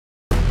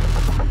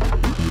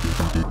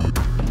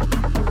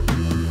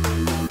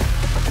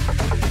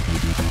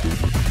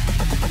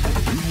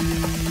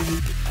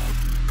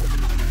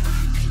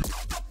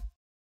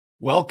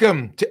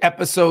Welcome to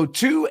episode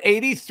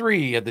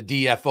 283 of the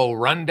DFO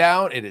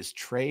Rundown. It is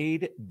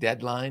trade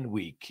deadline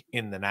week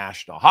in the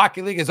National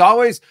Hockey League. As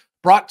always,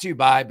 brought to you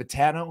by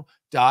Betano.ca.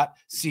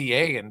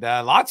 And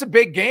lots of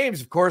big games.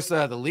 Of course,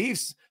 the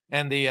Leafs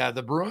and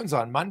the Bruins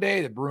on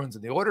Monday, the Bruins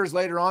and the Oilers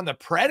later on. The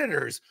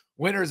Predators,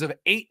 winners of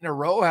 8 in a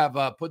row,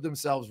 have put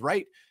themselves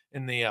right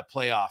in the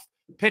playoff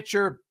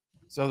picture.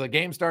 So the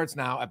game starts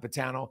now at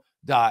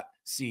Betano.ca.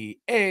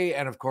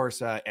 And of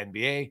course,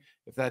 NBA,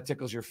 if that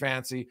tickles your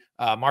fancy.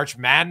 March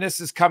Madness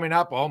is coming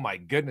up. Oh my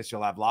goodness,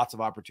 you'll have lots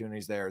of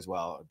opportunities there as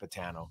well at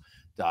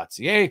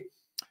Betano.ca.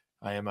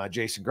 I am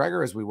Jason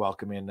Greger as we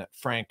welcome in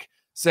Frank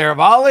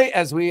Saravalli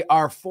as we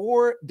are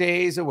 4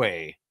 days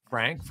away,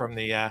 Frank, from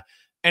the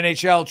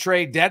NHL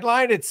Trade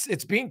Deadline.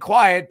 It's been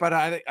quiet, but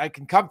I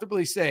can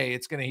comfortably say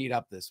it's going to heat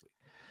up this week.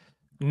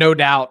 No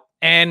doubt.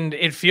 And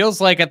it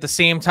feels like at the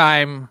same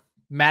time,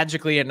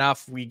 magically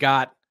enough, we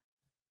got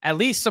at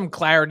least some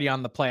clarity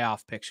on the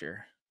playoff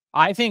picture.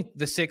 I think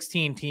the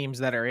 16 teams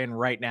that are in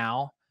right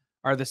now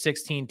are the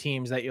 16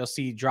 teams that you'll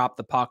see drop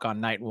the puck on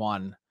night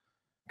one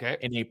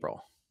in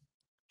April.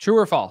 True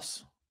or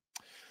false?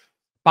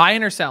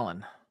 Buying or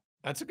selling?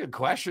 That's a good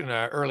question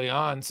early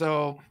on.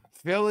 So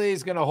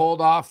Philly's going to hold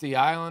off the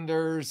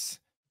Islanders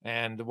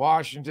and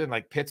Washington,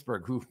 like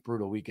Pittsburgh.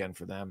 Brutal weekend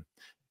for them.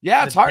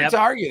 Yeah, it's hard to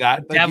argue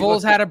that. Like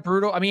Devils had a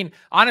brutal. I mean,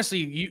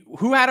 honestly,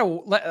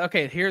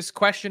 okay, here's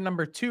question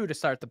number 2 to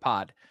start the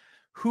pod.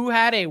 Who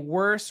had a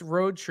worse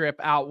road trip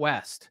out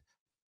west?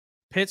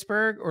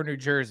 Pittsburgh or New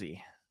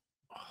Jersey?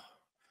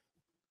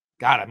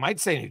 God, I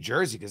might say New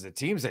Jersey because the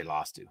teams they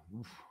lost to.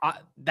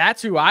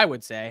 That's who I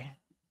would say.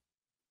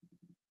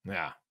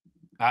 Yeah.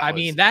 I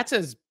mean, that's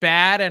as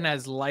bad and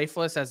as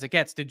lifeless as it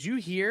gets. Did you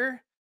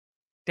hear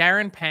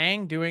Darren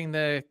Pang doing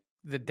the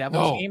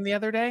Devils game the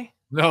other day?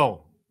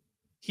 No.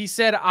 He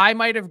said, I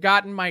might have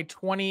gotten my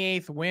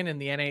 28th win in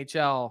the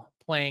NHL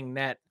playing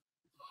net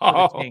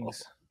for the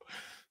Kings.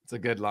 It's a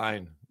good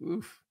line.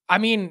 Oof. I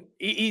mean,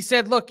 he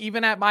said, look,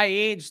 even at my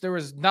age, there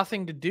was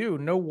nothing to do,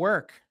 no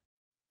work.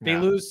 They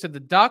lose to the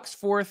Ducks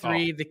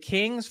 4-3, the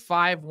Kings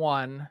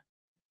 5-1,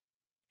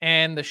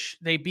 and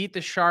they beat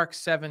the Sharks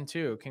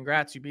 7-2.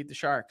 Congrats, you beat the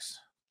Sharks.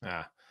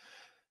 Yeah.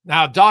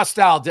 Now,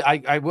 Dostal,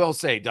 I will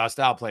say,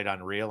 Dostal played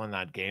unreal in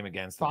that game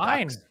against the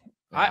Ducks.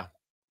 Yeah.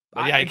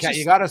 But yeah,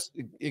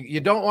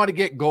 you don't want to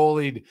get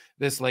goalied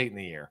this late in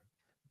the year.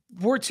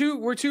 We're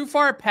too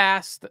far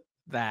past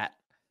that.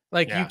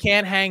 Like you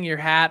can't hang your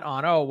hat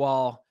on, oh,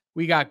 well,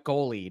 we got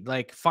goalied.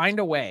 Like find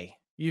a way.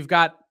 You've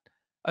got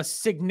a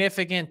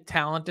significant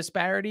talent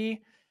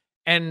disparity.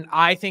 And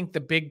I think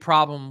the big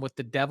problem with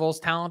the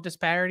Devils' talent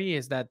disparity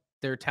is that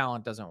their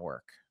talent doesn't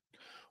work.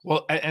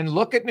 Well, and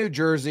look at New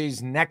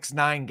Jersey's next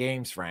 9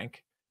 games,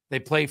 Frank. They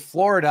play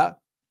Florida,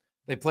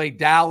 they play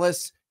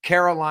Dallas,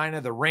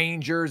 Carolina, the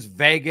Rangers,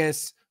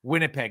 Vegas,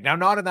 Winnipeg. Now,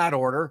 not in that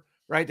order,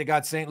 right? They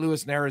got St.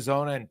 Louis and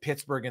Arizona and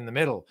Pittsburgh in the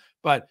middle,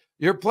 but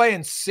you're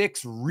playing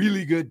 6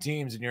 really good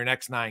teams in your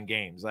next 9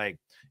 games. Like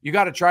you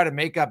got to try to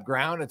make up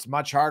ground. It's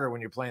much harder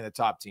when you're playing the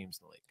top teams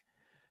in the league.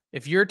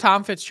 If you're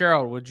Tom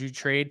Fitzgerald, would you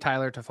trade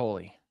Tyler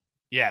Toffoli?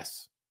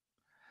 Yes.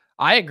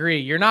 I agree.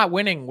 You're not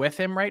winning with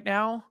him right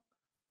now.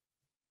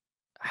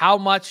 How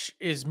much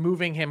is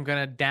moving him going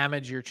to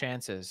damage your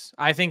chances?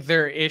 I think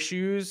their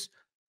issues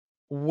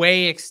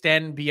way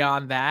extend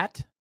beyond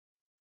that.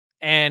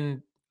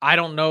 And I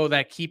don't know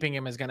that keeping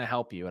him is going to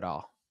help you at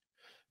all.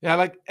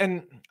 Yeah,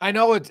 and I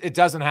know it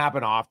doesn't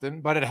happen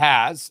often, but it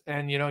has.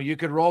 And, you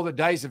could roll the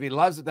dice. If he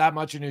loves it that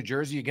much in New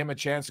Jersey, you give him a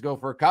chance to go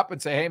for a cup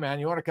and say, hey, man,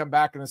 you want to come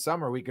back in the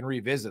summer? We can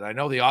revisit. I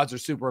know the odds are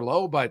super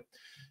low, but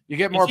you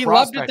get more prospects. If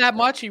he loved it that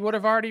much, he would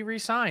have already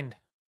re-signed.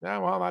 Yeah,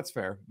 well, that's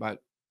fair. But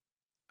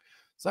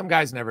some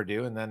guys never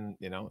do. And then,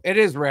 it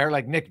is rare.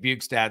 Like Nick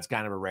Bukestad's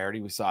kind of a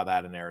rarity. We saw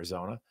that in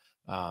Arizona.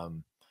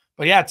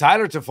 But yeah,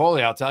 Tyler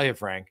Toffoli, I'll tell you,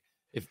 Frank,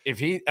 if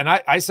he, and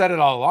I said it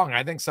all along,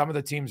 I think some of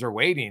the teams are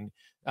waiting.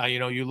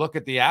 You look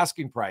at the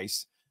asking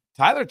price,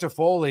 Tyler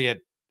Toffoli at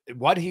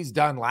what he's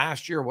done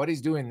last year, what he's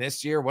doing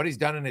this year, what he's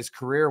done in his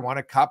career, won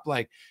a cup.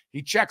 Like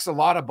he checks a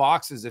lot of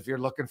boxes if you're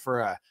looking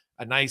for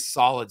a nice,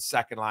 solid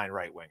second line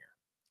right winger.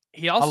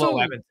 He also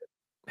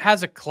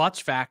has a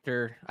clutch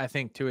factor, I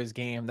think, to his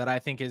game that I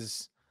think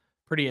is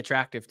pretty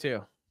attractive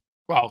too.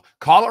 Well,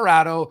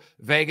 Colorado,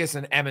 Vegas,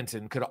 and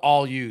Edmonton could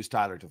all use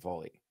Tyler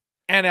Toffoli.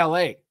 And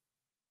LA.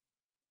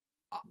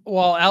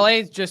 Well,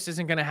 LA just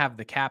isn't going to have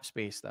the cap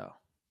space, though.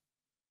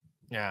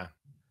 Yeah.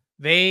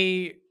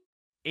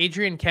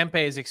 Adrian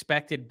Kempe is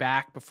expected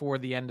back before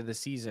the end of the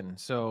season.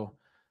 So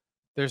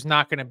there's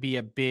not going to be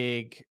a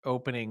big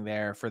opening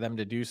there for them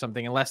to do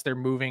something unless they're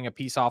moving a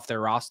piece off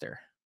their roster.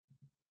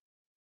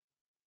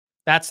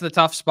 That's the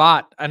tough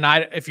spot. And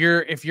if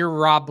you're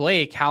Rob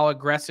Blake, how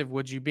aggressive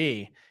would you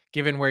be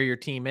given where your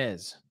team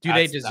is? Do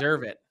they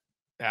deserve it?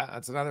 Yeah,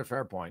 that's another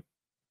fair point.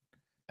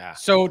 Yeah.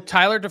 So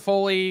Tyler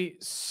Toffoli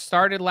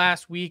started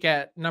last week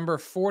at number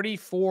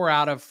 44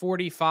 out of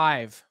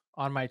 45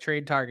 on my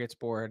trade targets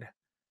board.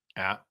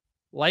 Yeah.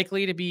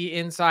 Likely to be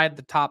inside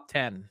the top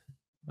 10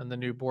 when the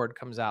new board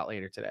comes out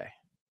later today.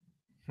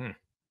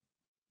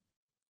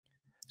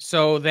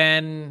 So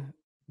then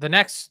the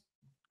next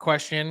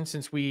question,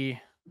 since we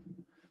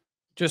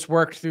just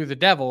worked through the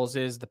Devils,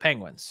 is the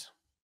Penguins.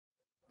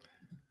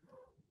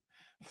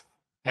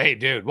 Hey,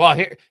 dude. Well,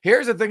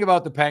 here's the thing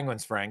about the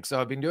Penguins, Frank.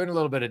 So I've been doing a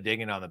little bit of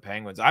digging on the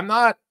Penguins. I'm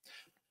not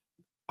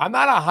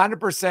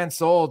 100%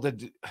 sold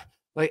that.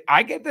 Like,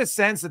 I get the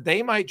sense that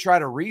they might try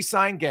to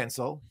re-sign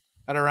Gensel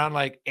at around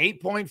like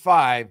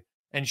 8.5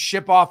 and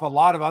ship off a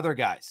lot of other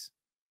guys.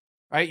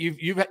 Right?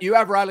 You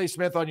have Riley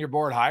Smith on your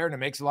board higher, and it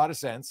makes a lot of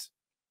sense.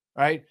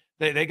 Right?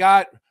 They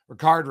got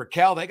Ricard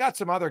Raquel. They got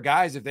some other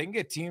guys. If they can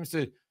get teams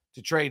to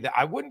trade that,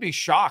 I wouldn't be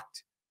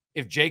shocked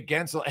if Jake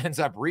Gensel ends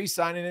up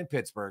re-signing in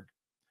Pittsburgh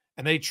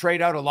and they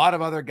trade out a lot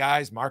of other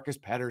guys, Marcus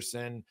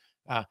Pettersson,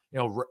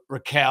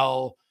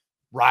 Raquel,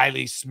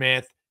 Riley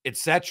Smith,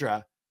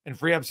 etc., and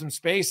free up some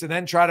space and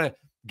then try to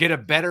get a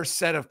better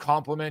set of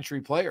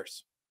complementary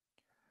players.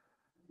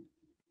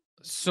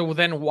 So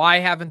then why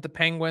haven't the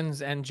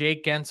Penguins and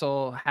Jake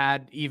Gensel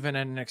had even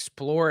an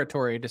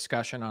exploratory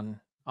discussion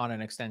on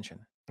an extension?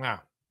 Yeah,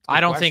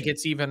 I don't think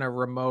it's even a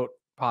remote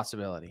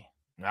possibility.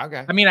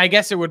 Okay. I mean, I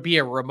guess it would be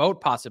a remote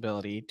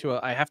possibility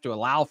I have to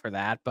allow for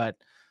that, but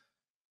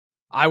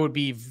I would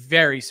be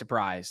very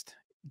surprised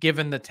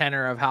given the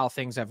tenor of how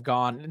things have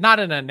gone, not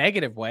in a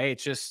negative way.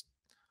 It's just,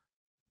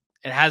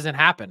 it hasn't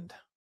happened.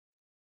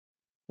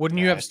 Wouldn't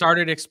you have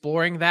started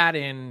exploring that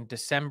in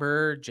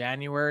December,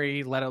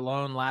 January, let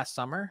alone last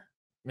summer?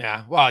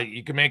 Yeah. Well,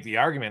 you can make the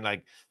argument.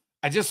 Like,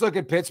 I just look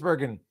at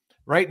Pittsburgh, and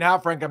right now,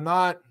 Frank, I'm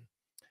not,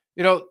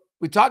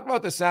 we talked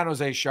about the San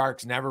Jose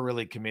Sharks never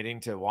really committing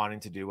to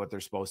wanting to do what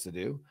they're supposed to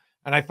do.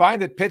 And I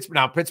find that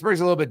Pittsburgh's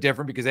a little bit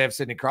different because they have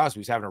Sidney Crosby,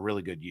 who's having a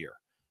really good year.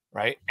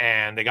 Right.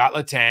 And they got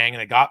Letang and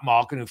they got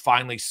Malkin, who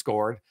finally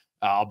scored,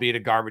 albeit a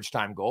garbage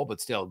time goal,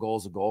 but still, a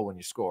goal's a goal when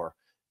you score.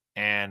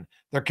 And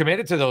they're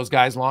committed to those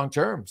guys long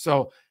term.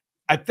 So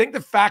I think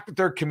the fact that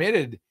they're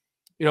committed,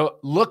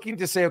 looking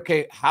to say,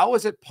 okay, how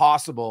is it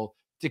possible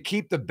to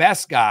keep the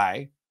best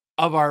guy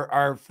of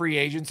our free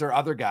agents or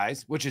other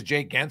guys, which is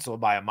Jake Gensel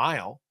by a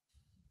mile?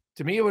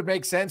 To me, it would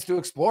make sense to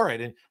explore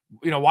it. And,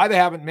 why they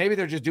haven't, maybe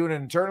they're just doing it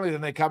internally.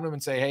 Then they come to them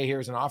and say, hey,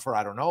 here's an offer.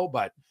 I don't know.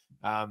 But,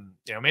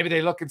 maybe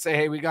they look and say,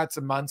 hey, we got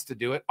some months to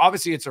do it.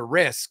 Obviously, it's a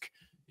risk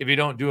if you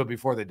don't do it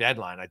before the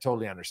deadline. I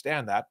totally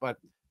understand that. But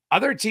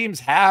other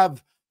teams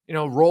have,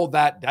 rolled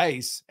that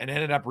dice and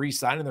ended up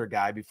re-signing their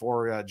guy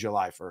before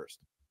July 1st.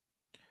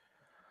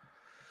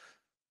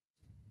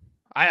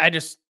 I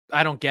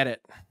don't get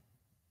it.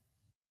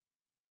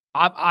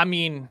 I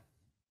mean,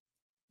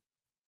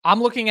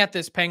 I'm looking at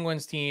this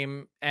Penguins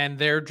team and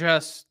they're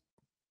just,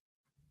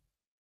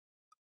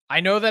 I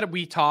know that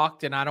we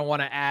talked, and I don't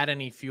want to add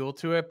any fuel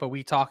to it, but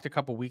we talked a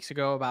couple weeks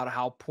ago about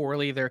how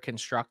poorly they're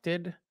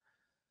constructed.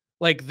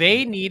 Like,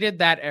 they needed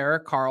that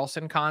Erik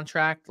Karlsson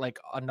contract, like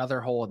another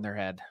hole in their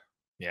head.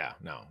 Yeah,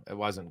 no, it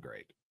wasn't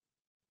great.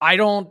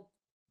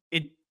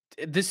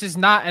 This is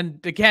not,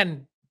 and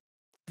again,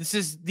 this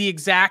is the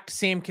exact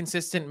same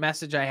consistent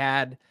message I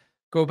had.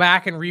 Go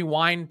back and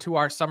rewind to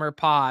our summer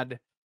pod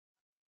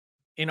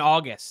in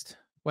August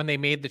when they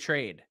made the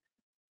trade.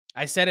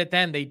 I said it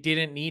then, they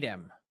didn't need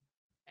him.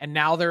 And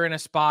now they're in a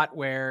spot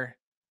where,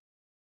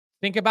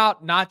 think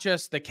about not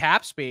just the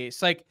cap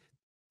space, like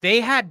they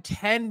had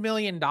 $10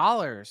 million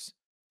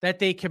that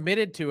they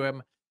committed to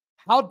him.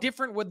 How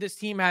different would this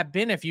team have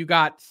been if you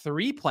got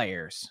 3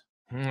 players?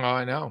 Oh,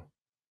 I know.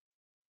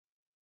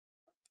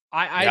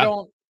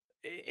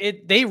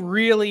 They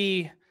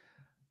really,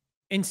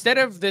 instead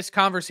of this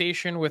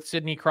conversation with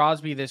Sidney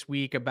Crosby this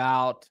week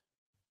about,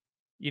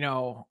 we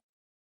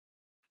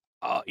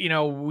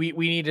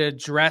need to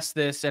address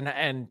this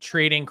and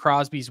trading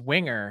Crosby's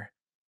winger,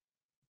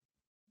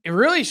 it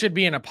really should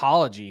be an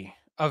apology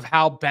of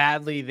how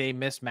badly they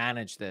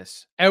mismanaged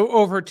this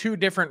over 2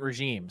 different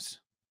regimes,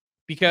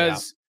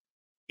 because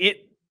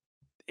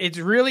it's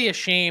really a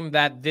shame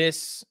that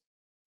this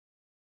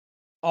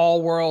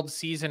all-world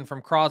season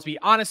from Crosby,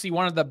 honestly,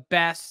 one of the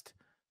best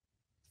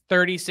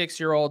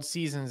 36-year-old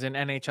seasons in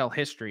NHL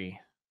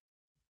history.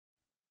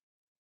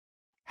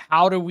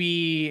 How did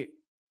we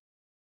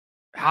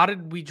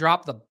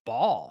drop the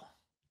ball?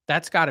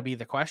 That's got to be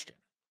the question.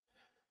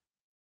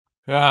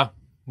 Yeah.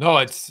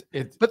 No,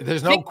 but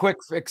there's no quick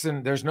fix,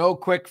 and there's no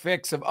quick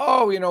fix of,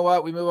 oh, you know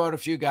what? We move out a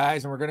few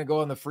guys and we're going to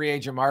go in the free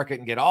agent market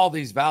and get all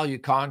these value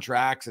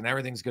contracts and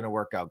everything's going to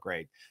work out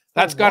great.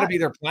 That's got to be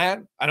their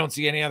plan. I don't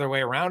see any other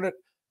way around it.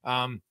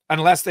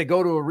 Unless they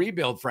go to a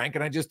rebuild, Frank.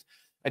 And I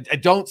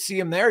don't see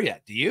them there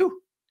yet. Do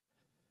you?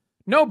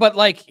 No, but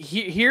like,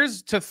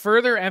 here's to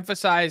further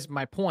emphasize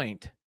my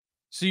point.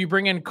 So you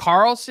bring in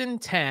Karlsson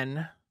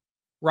 10,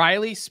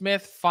 Riley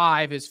Smith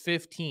 5 is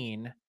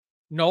 15,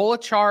 Noel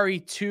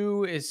Acciari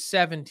 2 is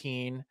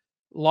 17,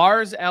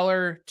 Lars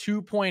Eller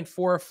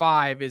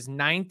 2.45 is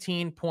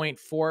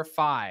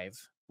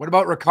 19.45. What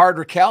about Ricard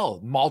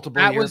Raquel?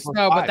 Multiple years.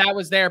 But that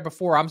was there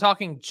before. I'm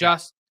talking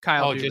just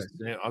Kyle Dubas.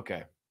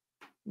 Okay.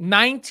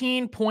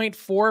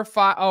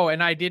 19.45. Oh,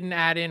 and I didn't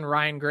add in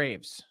Ryan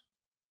Graves.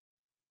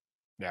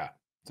 Yeah.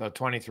 So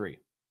 23.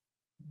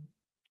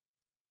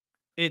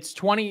 It's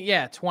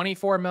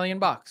 24 million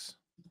bucks.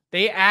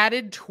 They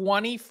added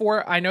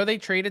 24. I know they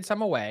traded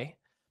some away,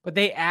 but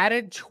they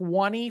added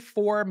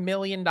 $24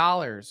 million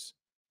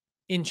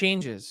in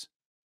changes.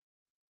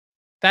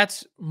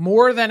 That's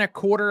more than a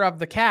quarter of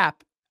the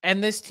cap.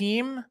 And this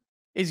team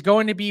is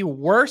going to be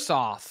worse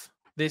off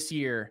this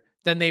year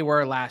than they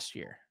were last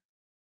year.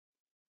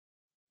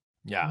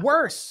 Yeah.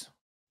 Worse.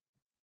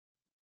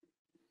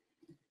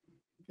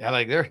 Yeah,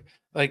 like they're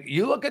like,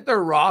 you look at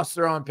their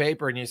roster on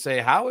paper and you say,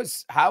 how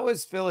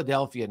is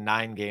Philadelphia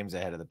 9 games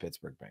ahead of the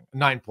Pittsburgh Penguins?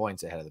 9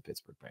 points ahead of the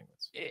Pittsburgh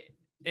Penguins.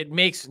 It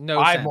makes no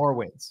 5 sense. more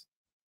wins.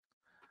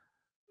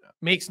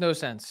 Makes no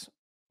sense.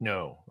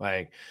 No,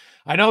 like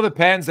I know the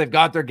Pens, they've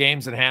got their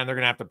games in hand. They're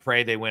gonna have to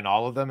pray they win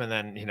all of them, and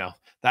then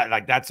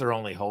that's their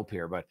only hope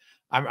here. But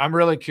I'm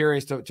really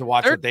curious to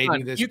watch what they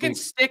do this You week. can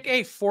stick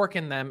a fork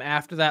in them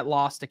after that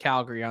loss to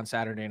Calgary on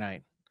Saturday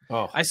night.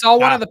 Oh, I saw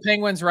one of the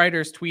Penguins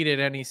writers tweeted,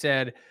 and he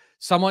said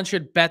someone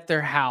should bet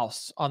their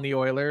house on the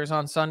Oilers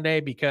on Sunday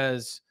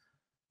because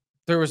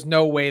there was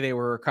no way they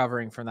were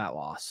recovering from that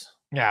loss.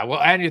 Yeah, well,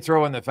 and you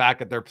throw in the fact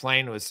that their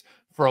plane was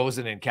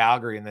frozen in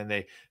Calgary, and then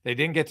they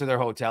didn't get to their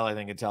hotel, I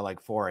think, until like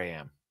 4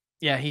 a.m.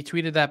 Yeah, he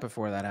tweeted that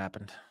before that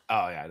happened.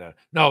 Oh yeah,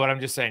 no, but I'm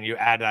just saying you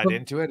add that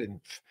into it, and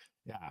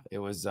yeah, it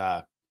was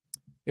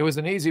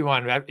an easy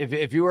one.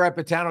 If you were at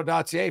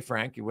Betano.ca,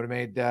 Frank, you would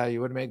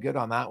have made good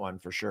on that one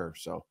for sure.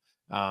 So,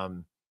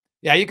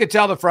 yeah, you could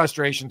tell the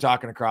frustration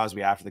talking to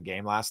Crosby after the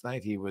game last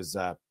night. He was,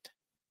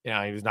 he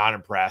was not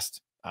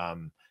impressed.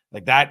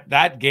 Like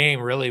that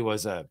game really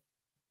was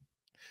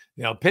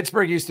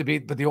Pittsburgh used to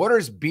beat, but the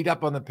Oilers beat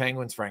up on the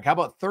Penguins, Frank. How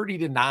about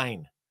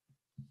 30-9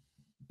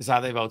 is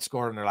how they've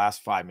outscored in their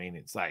last 5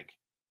 meetings. Like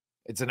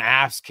it's an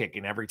ass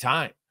kicking every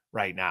time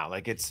right now.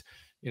 Like it's,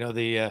 you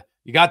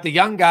got the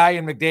young guy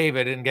in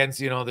McDavid and against,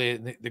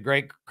 the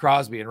great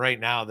Crosby. And right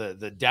now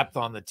the depth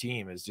on the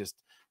team is just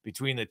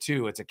between the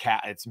two.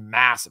 It's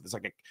massive. It's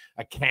like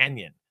a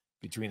canyon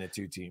between the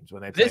two teams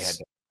when they play head to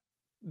head.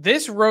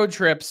 This road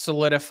trip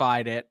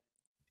solidified it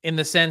in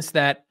the sense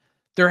that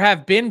there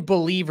have been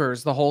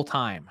believers the whole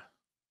time.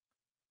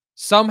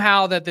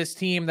 Somehow that this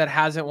team that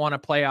hasn't won a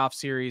playoff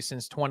series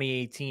since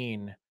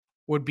 2018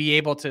 would be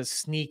able to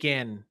sneak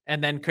in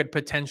and then could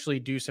potentially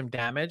do some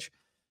damage.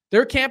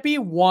 There can't be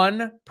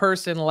one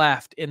person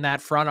left in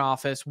that front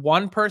office,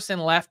 one person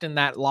left in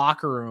that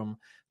locker room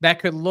that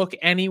could look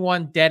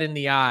anyone dead in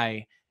the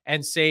eye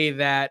and say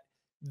that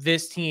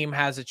this team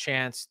has a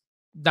chance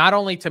not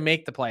only to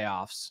make the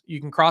playoffs,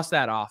 you can cross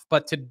that off,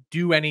 but to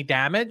do any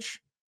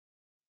damage.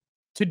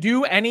 To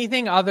do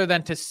anything other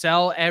than to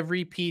sell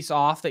every piece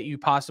off that you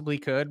possibly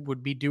could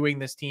would be doing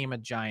this team a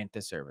giant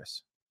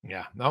disservice.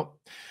 Yeah, no,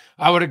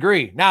 I would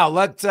agree. Now,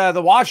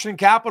 the Washington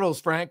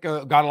Capitals, Frank,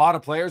 got a lot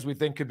of players we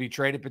think could be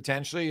traded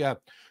potentially.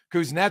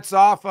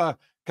 Kuznetsov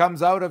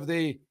comes out of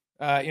the,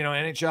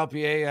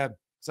 NHLPA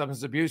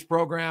substance abuse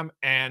program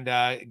and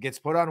gets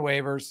put on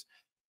waivers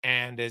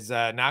and is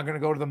now going to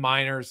go to the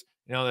minors.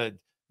 The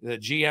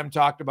GM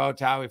talked about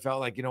how he felt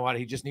like,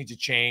 he just needs to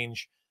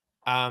change.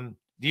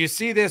 Do you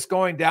see this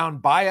going down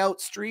buyout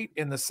street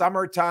in the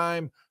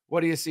summertime?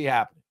 What do you see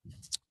happening?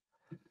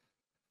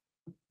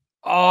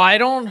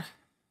 Oh,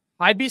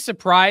 I'd be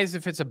surprised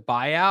if it's a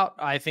buyout.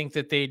 I think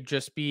that they'd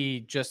just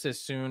be just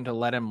as soon to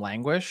let him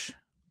languish.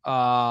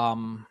 I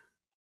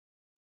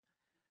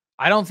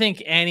don't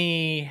think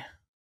any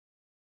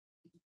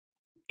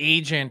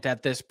agent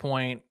at this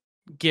point,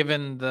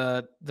 given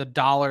the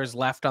dollars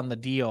left on the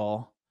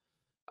deal,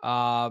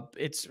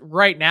 it's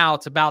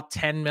about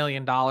 $10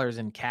 million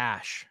in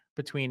cash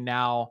between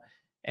now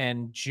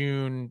and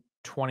June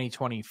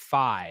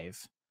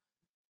 2025.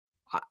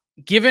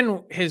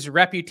 Given his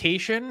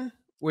reputation,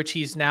 which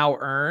he's now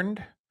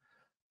earned,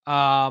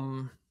 I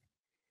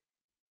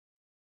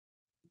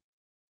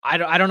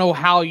don't know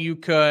how you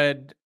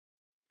could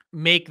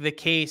make the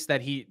case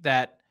that he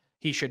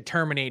should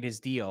terminate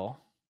his deal.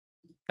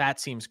 That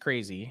seems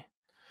crazy.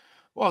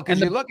 Well, because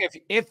you look,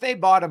 if they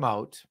bought him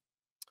out,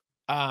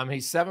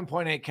 he's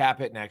 7.8 cap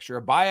hit next year.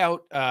 A buyout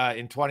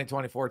in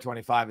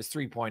 2024-25 is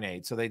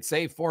 3.8. So they'd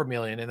save $4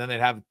 million and then they'd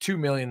have $2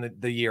 million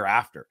the year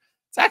after.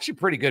 It's actually a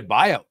pretty good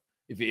buyout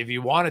if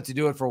you wanted to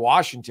do it for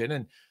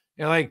Washington.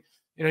 And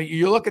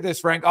you look at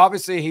this, Frank.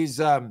 Obviously, he's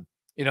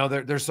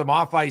there's some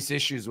off ice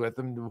issues with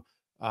him.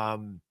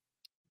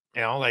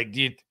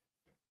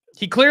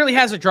 He clearly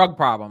has a drug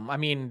problem. I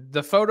mean,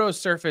 the photos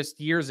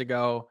surfaced years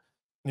ago.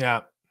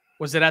 Yeah,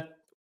 was it at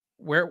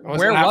where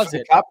was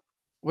it?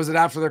 Was it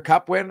after their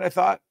cup win, I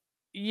thought?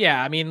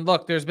 Yeah, I mean,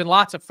 look, there's been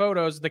lots of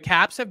photos. The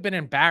Caps have been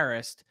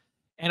embarrassed.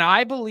 And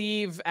I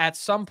believe at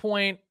some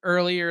point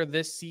earlier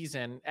this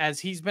season, as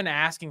he's been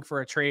asking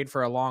for a trade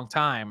for a long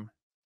time,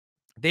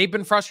 they've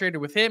been frustrated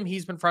with him.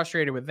 He's been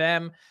frustrated with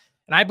them.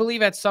 And I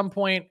believe at some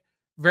point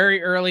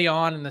very early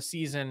on in the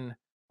season,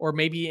 or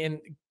maybe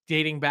in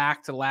dating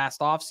back to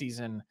last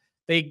offseason,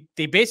 they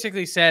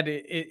basically said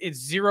it's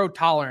zero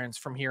tolerance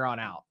from here on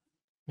out.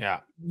 Yeah.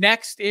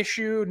 Next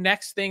issue,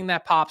 next thing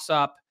that pops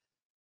up,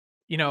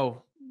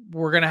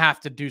 we're going to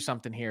have to do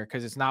something here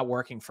because it's not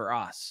working for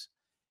us.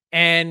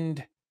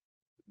 And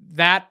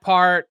that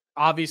part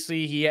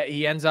obviously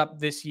he ends up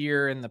this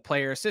year in the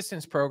player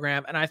assistance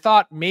program. And I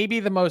thought maybe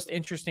the most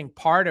interesting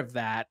part of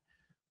that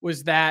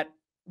was that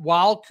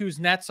while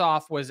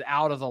Kuznetsov was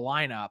out of the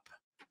lineup,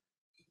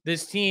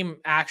 this team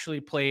actually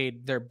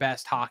played their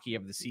best hockey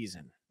of the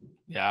season.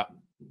 Yeah.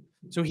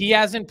 So he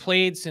hasn't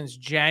played since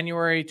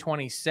January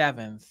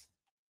 27th.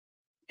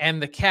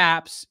 And the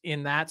Caps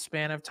in that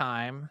span of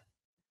time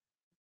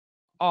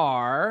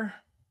are,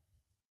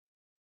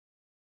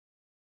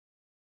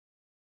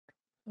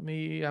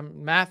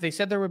 math. They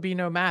said there would be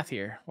no math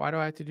here. Why do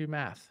I have to do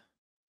math?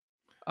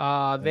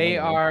 They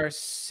are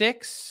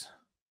 6,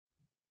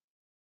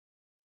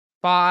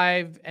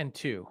 5, and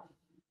 2.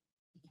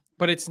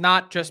 But it's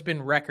not just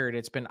been record,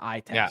 it's been eye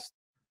test.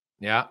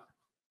 Yeah.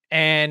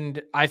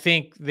 And I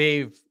think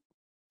they've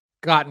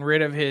gotten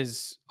rid of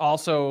his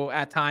also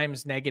at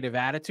times negative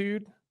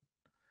attitude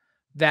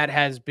that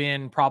has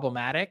been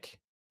problematic.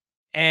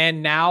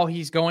 And now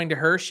he's going to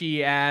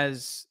Hershey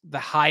as the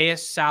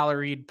highest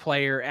salaried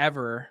player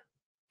ever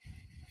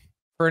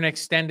for an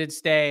extended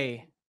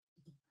stay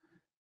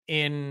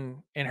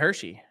in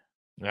Hershey.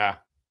 Yeah.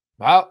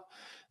 Well,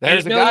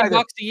 there's $8 million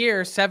bucks a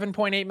year,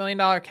 $7.8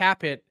 million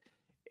cap hit.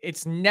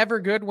 It's never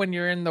good when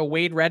you're in the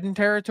Wade Redden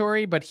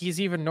territory, but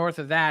he's even north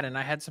of that. And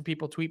I had some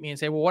people tweet me and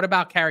say, well, what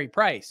about Carey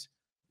Price?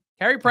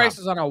 Carey Price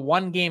is on a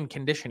 1-game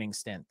conditioning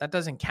stint. That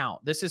doesn't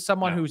count. This is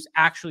someone who's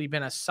actually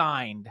been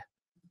assigned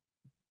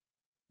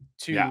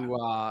to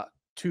well,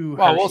 Hershey.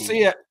 We'll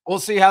see it. We'll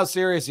see how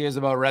serious he is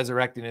about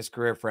resurrecting his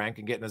career, Frank,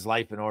 and getting his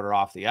life in order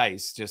off the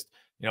ice. Just,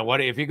 you know, what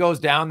if he goes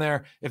down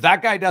there, if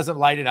that guy doesn't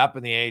light it up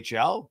in the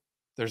AHL,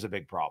 there's a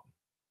big problem.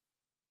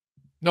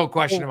 No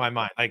question in my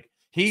mind. Like,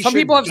 some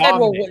people have said,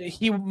 well,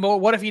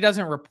 what if he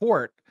doesn't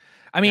report?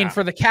 I mean,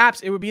 for the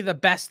Caps, it would be the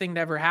best thing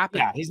to ever happen.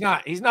 Yeah,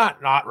 he's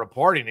not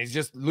reporting. He's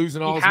just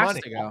losing all his money.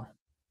 To go.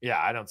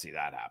 Yeah, I don't see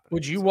that happening.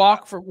 Would you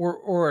walk for,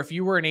 or if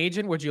you were an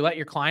agent, would you let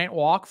your client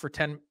walk for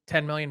 10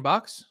 million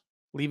bucks?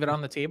 Leave it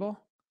on the table?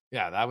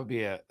 Yeah, that would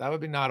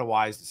be not a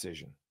wise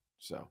decision.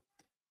 So,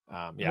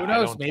 who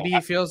knows? Maybe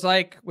he feels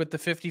like with the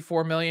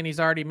 54 million he's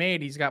already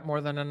made, he's got more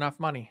than enough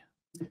money.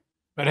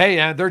 But hey,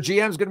 their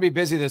GM's going to be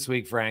busy this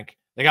week, Frank.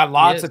 They got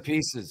lots of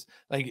pieces.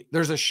 Like,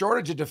 there's a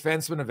shortage of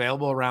defensemen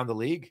available around the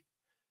league.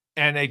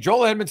 And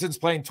Joel Edmondson's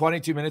playing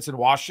 22 minutes in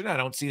Washington. I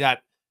don't see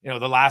that, the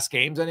last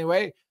games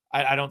anyway.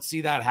 I don't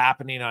see that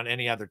happening on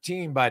any other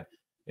team. But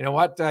you know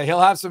what?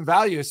 He'll have some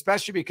value,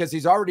 especially because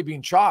he's already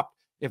being chopped.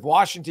 If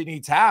Washington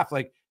needs half,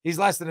 like, he's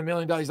less than $1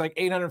 million. He's like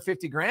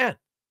 $850,000.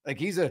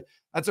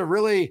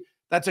 Like,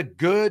 that's a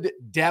good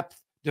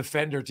depth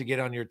defender to get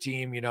on your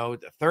team,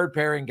 the third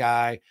pairing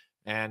guy.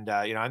 And,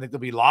 I think there'll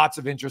be lots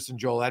of interest in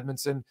Joel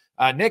Edmondson.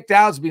 Nick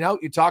Dowd's been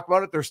out. You talk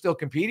about it. They're still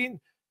competing.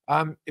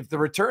 If the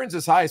return's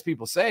as high as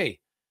people say,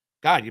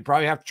 God, you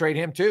probably have to trade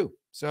him too.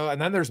 So,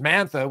 and then there's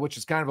Mantha, which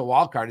is kind of a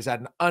wild card. He's had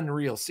an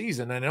unreal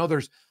season. And I know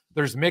there's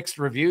mixed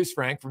reviews,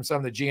 Frank, from some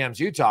of the GMs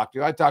you talked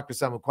to. I talked to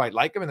some who quite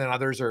like him, and then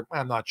others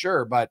I'm not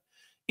sure. But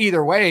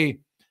either way,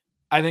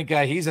 I think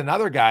he's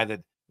another guy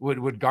that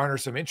would garner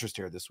some interest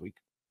here this week.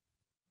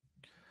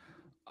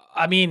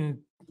 I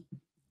mean,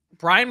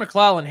 Brian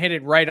McClellan hit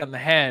it right on the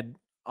head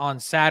on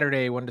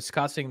Saturday when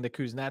discussing the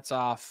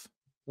Kuznetsov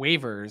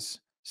waivers,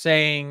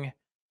 saying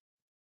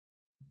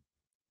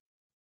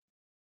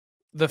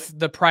the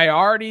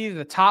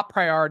top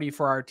priority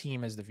for our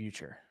team is the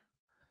future.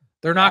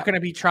 They're not going to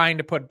be trying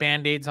to put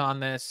Band-Aids on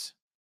this.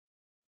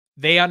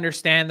 They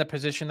understand the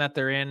position that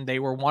they're in. They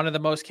were one of the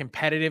most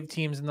competitive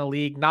teams in the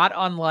league, not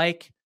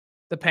unlike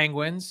the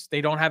Penguins.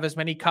 They don't have as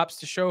many cups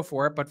to show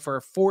for it, but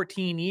for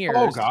 14 years.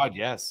 Oh, God,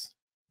 yes.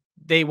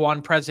 They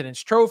won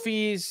President's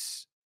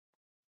trophies.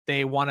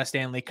 They won a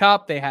Stanley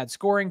Cup. They had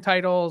scoring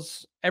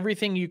titles,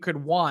 everything you could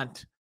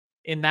want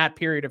in that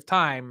period of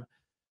time.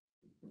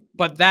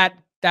 But that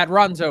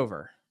runs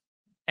over.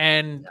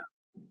 And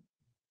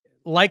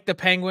like the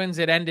Penguins,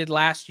 it ended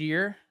last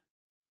year.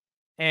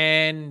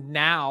 And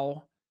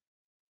now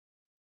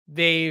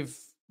they're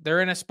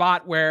in a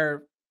spot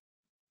where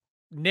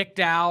Nick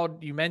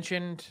Dowd, you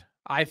mentioned,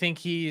 I think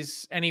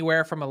he's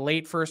anywhere from a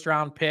late first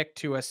round pick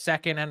to a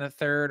second and a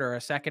third or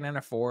a second and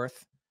a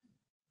fourth.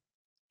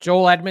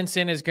 Joel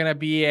Edmondson is going to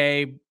be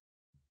a,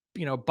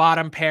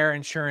 bottom pair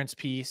insurance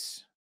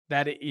piece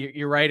that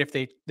you're right. If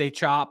they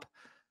chop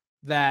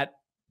that,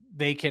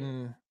 they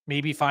can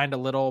maybe find a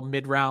little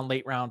mid-round,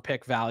 late-round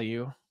pick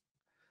value.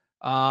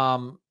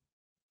 And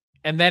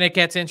then it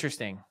gets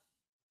interesting.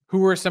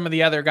 Who are some of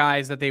the other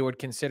guys that they would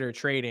consider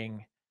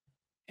trading?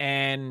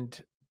 And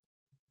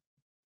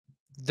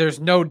there's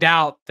no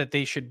doubt that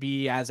they should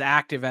be as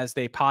active as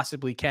they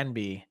possibly can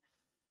be.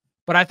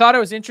 But I thought it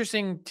was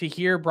interesting to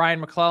hear Brian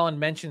McClellan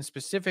mention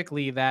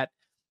specifically that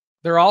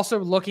they're also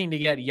looking to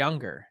get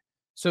younger.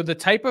 So the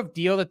type of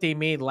deal that they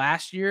made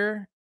last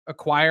year,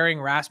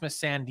 acquiring Rasmus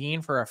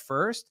Sandin for a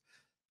first,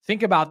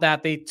 think about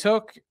that. They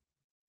took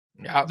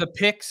the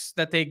picks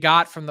that they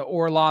got from the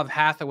Orlov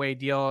Hathaway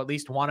deal, at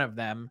least one of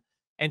them,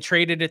 and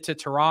traded it to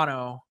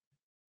Toronto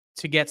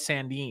to get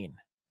Sandin.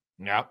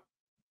 Yep.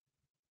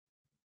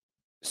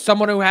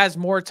 someone who has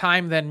more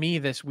time than me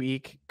this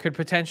week could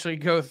potentially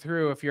go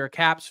through, if you're a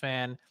Caps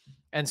fan,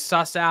 and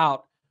suss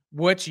out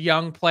which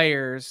young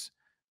players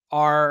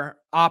are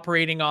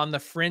operating on the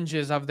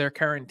fringes of their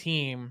current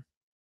team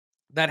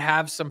that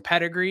have some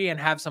pedigree and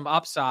have some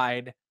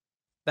upside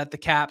that the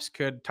Caps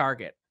could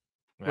target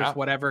with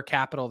whatever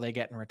capital they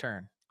get in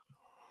return.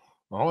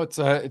 Well,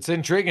 it's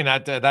intriguing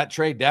that that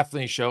trade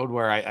definitely showed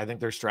where I think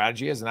their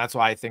strategy is, and that's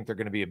why I think they're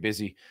going to be a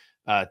busy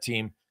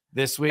team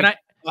this week.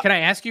 Can I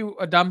ask you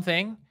a dumb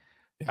thing?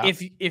 Yeah.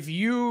 If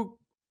you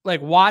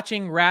like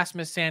watching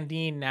Rasmus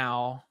Sandin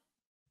now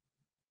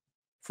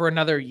for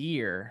another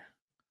year,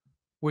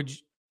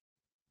 was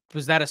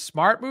that a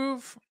smart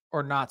move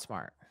or not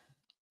smart?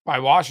 By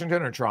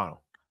Washington or Toronto?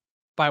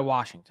 By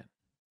Washington.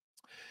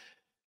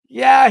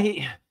 Yeah,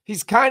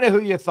 he's kind of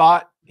who you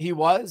thought he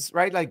was,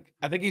 right? Like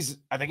I think he's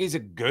a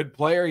good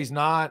player. He's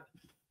not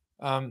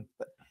like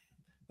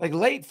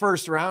late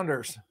first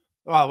rounders.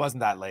 Well, it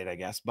wasn't that late, I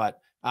guess, but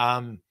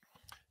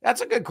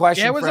that's a good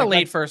question. Yeah, it was a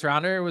late first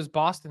rounder. It was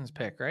Boston's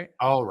pick, right?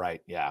 Oh,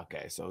 right. Yeah,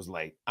 okay. So it was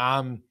late.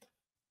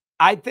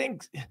 I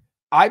think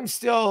I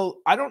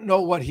don't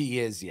know what he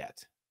is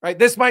yet. Right?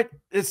 This might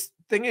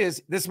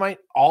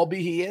all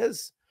be he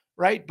is,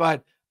 right?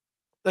 But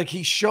like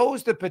he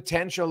shows the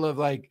potential of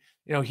like,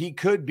 he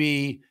could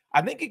be,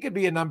 I think he could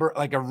be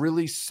a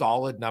really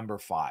solid number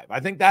 5. I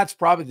think that's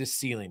probably the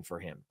ceiling for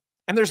him.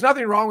 And there's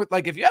nothing wrong with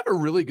like, if you have a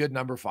really good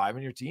number 5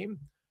 in your team,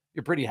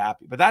 you're pretty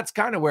happy. But that's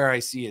kind of where I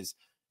see is,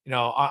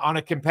 on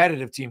a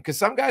competitive team, because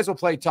some guys will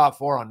play top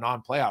 4 on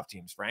non-playoff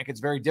teams, Frank. It's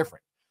very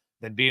different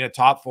than being a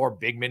top 4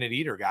 big minute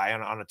eater guy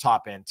on a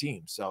top end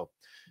team. So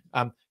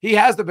he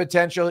has the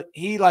potential.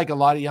 He, like a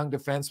lot of young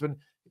defensemen,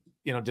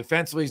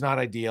 defensively he's not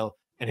ideal.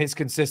 And his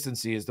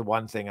consistency is the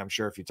one thing I'm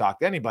sure if you talk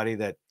to anybody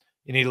that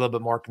you need a little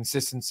bit more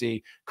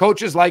consistency.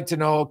 Coaches like to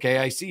know, okay,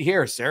 I see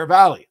here, Sarah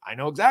Valley. I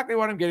know exactly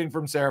what I'm getting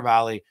from Sarah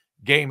Valley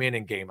game in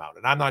and game out.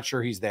 And I'm not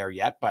sure he's there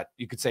yet, but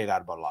you could say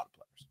that about a lot of players.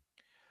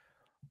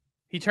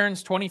 He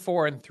turns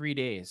 24 in 3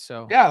 days.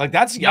 So yeah, like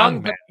that's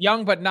young, man.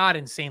 Young, but not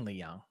insanely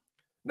young.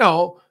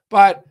 No,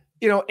 but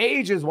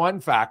age is one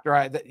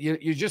factor.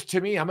 You just, to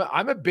me, I'm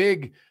a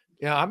big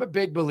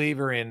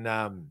believer in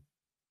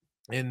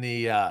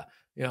the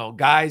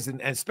guys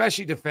and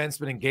especially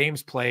defensemen and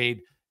games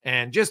played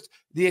and just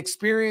the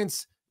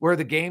experience where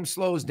the game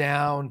slows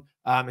down,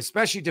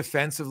 especially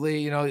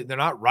defensively. They're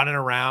not running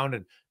around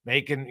and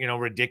making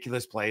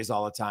ridiculous plays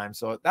all the time.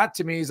 So that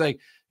to me is like,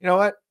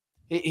 what?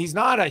 He's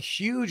not a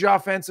huge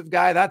offensive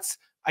guy. That's,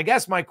 I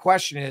guess my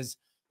question is,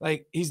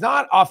 like, he's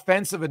not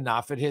offensive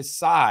enough at his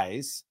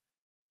size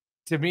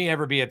to me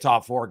ever be a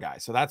top 4 guy.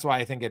 So that's why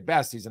I think at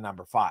best he's a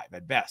number 5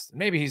 at best. And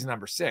maybe he's a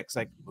number 6,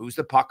 like moves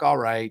the puck all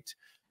right.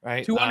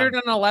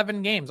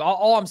 211 games.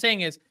 All I'm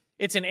saying is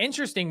it's an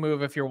interesting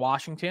move if you're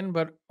Washington,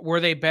 but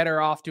were they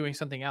better off doing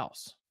something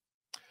else?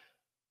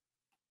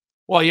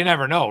 Well, you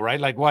never know, right?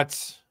 Like well,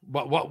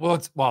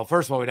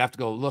 first of all, we'd have to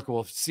go look.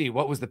 We'll see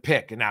what was the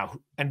pick.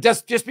 And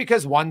just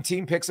because one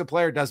team picks a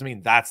player doesn't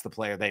mean that's the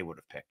player they would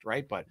have picked,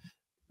 right? But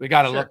we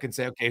got to look and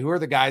say, okay, who are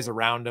the guys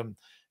around him?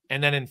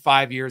 And then in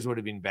 5 years would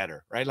have been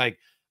better, right? Like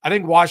I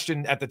think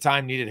Washington at the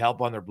time needed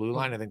help on their blue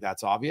line. I think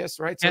that's obvious,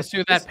 right? Guess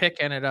who that pick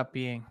ended up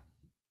being?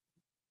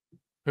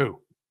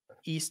 Who?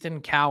 Easton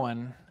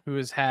Cowan, who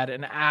has had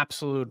an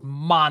absolute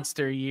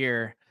monster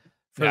year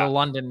for the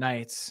London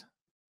Knights.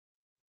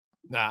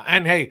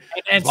 And hey,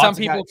 and some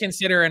people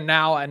consider him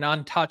now an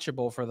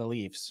untouchable for the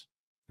Leafs.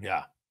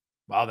 Yeah.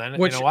 Well, then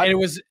which it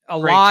was a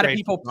lot of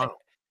people.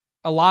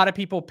 A lot of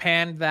people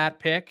panned that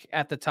pick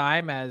at the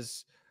time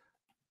as,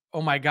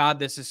 oh my God,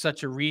 this is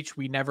such a reach.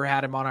 We never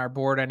had him on our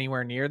board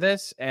anywhere near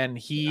this. And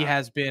he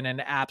has been an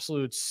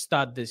absolute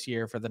stud this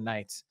year for the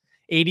Knights.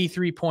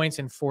 83 points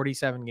in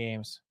 47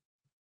 games.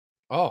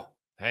 Oh,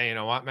 hey, you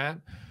know what,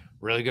 man?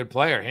 Really good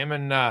player. Him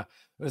and I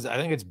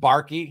think it's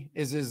Barkey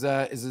is his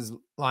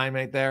line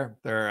mate there.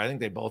 I think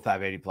they both have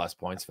 80+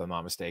 points if I'm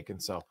not mistaken.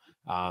 So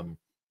I'm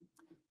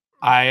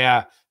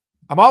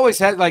always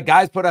had like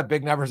guys put up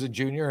big numbers in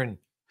junior and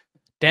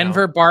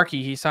Denver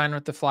Barkey, he signed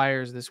with the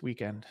Flyers this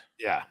weekend.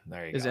 Yeah,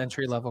 there you go. His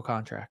entry-level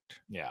contract.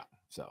 Yeah.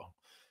 So,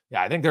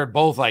 yeah, I think they're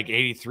both like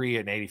 83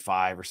 and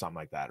 85 or something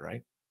like that,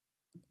 right?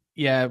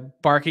 Yeah,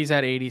 Barkey's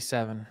at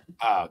 87.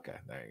 Oh, okay.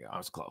 There you go. I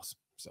was close.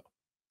 So,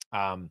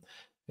 yeah,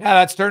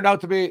 that's turned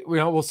out to be,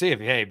 we'll see if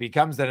he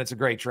becomes, then it's a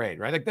great trade,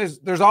 right? Like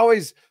there's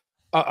always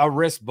a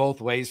risk both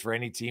ways for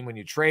any team when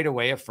you trade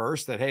away a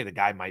first that, hey, the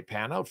guy might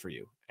pan out for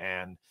you.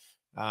 And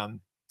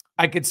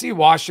I could see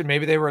Washington,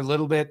 maybe they were a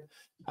little bit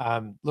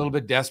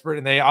desperate.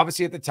 And they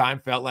obviously at the time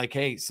felt like,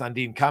 hey,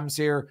 Sundin comes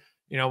here.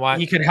 You know what?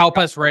 He could help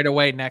us right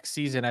away next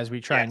season as we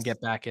try and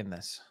get back in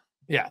this.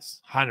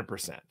 Yes,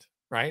 100%.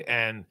 Right.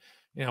 And,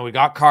 we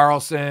got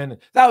Carlson.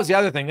 That was the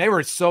other thing. They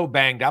were so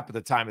banged up at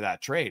the time of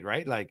that trade,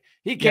 right? Like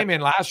he came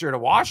in last year to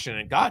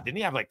Washington and God, didn't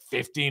he have like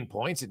 15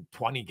 points in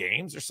 20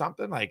 games or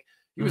something? Like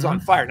he was on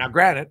fire. Now,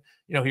 granted,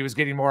 he was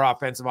getting more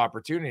offensive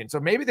opportunity. And so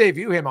maybe they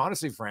view him,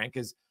 honestly, Frank,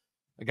 as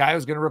a guy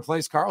who's going to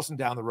replace Carlson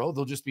down the road.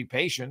 They'll just be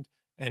patient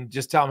and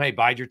just tell him, hey,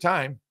 bide your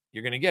time.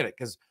 You're going to get it.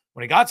 Because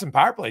when he got some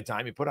power play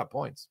time, he put up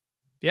points.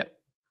 Yep.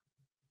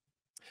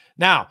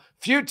 Now,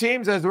 few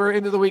teams as we're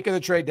into the week of the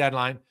trade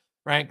deadline,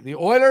 Frank, the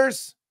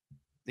Oilers,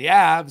 the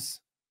Avs,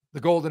 the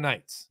Golden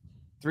Knights.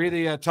 Three of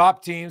the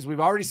top teams. We've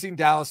already seen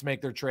Dallas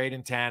make their trade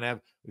in Tanev.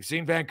 We've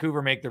seen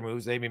Vancouver make their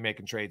moves. They've been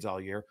making trades all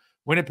year.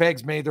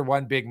 Winnipeg's made their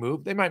one big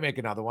move. They might make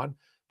another one.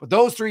 But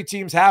those three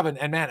teams haven't.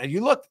 And, man,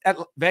 you look at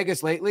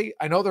Vegas lately,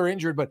 I know they're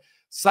injured, but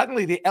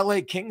suddenly the LA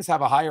Kings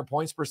have a higher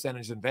points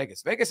percentage than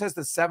Vegas. Vegas has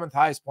the 7th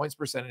highest points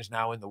percentage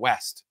now in the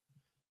West.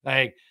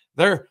 Like,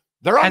 they're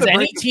on Has the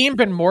any team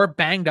been more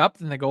banged up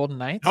than the Golden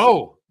Knights?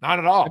 No, not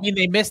at all. I mean,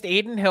 they missed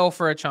Aiden Hill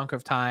for a chunk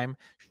of time,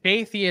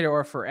 Shea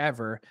Theodore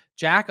forever,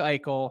 Jack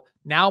Eichel,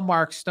 now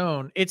Mark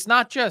Stone. It's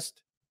not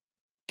just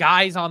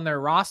guys on their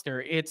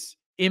roster. It's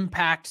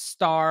impact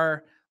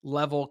star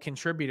level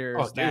contributors.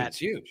 Oh, dude, it's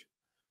huge.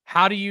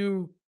 How do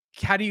you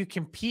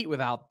compete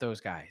without those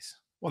guys?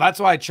 Well, that's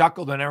why I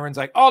chuckled when everyone's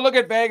like, oh, look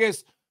at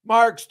Vegas,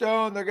 Mark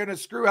Stone, they're going to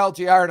screw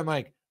LTIR. And I'm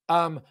like,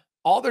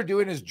 all they're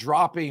doing is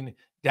dropping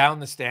down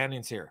the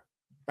standings here,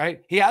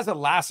 right? He has a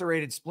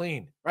lacerated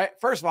spleen, right?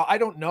 First of all, I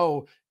don't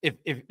know if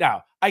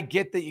now I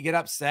get that you get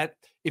upset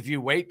if you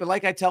wait, but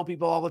like I tell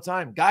people all the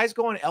time, guys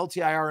go on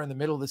LTIR in the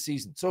middle of the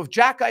season. So if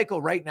Jack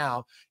Eichel right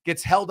now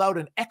gets held out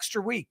an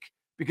extra week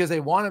because they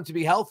want him to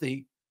be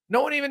healthy,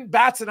 no one even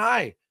bats an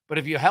eye. But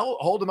if you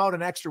hold him out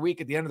an extra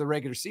week at the end of the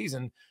regular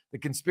season, the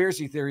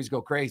conspiracy theories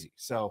go crazy.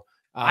 So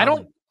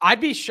I'd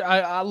be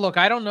look,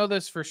 I don't know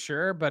this for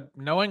sure, but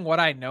knowing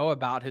what I know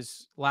about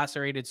his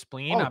lacerated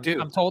spleen,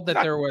 I'm told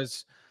that there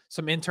was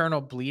some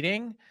internal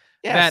bleeding.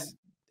 Yes. That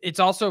it's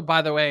also,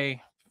 by the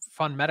way,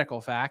 fun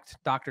medical fact,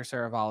 Dr.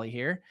 Saravalli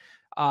here,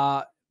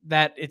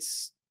 that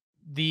it's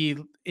the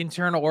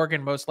internal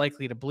organ most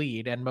likely to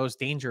bleed and most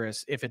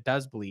dangerous if it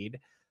does bleed.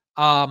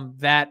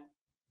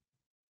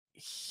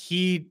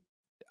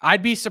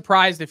 I'd be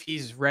surprised if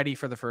he's ready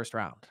for the first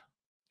round.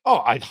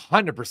 Oh, I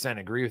 100%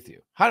 agree with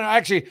you. I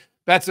actually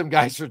bet some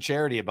guys for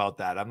charity about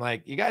that. I'm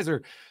like, you guys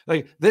are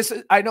like this.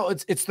 I know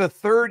it's the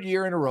 3rd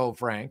year in a row,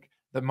 Frank,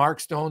 that Mark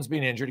Stone's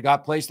been injured. He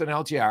got placed on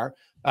LTR.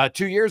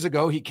 2 years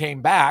ago, he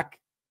came back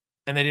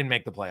and they didn't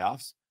make the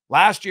playoffs.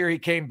 Last year, he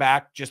came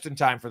back just in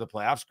time for the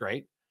playoffs.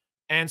 Great.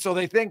 And so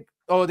they think,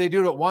 oh, they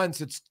do it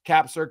once. It's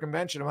cap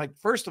circumvention. I'm like,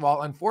 first of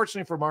all,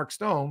 unfortunately for Mark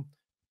Stone,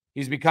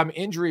 he's become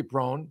injury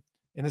prone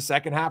in the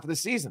second half of the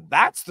season.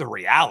 That's the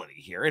reality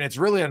here. And it's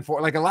really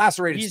unfortunate. Like a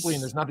lacerated spleen,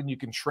 there's nothing you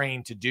can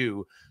train to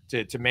do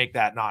to make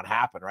that not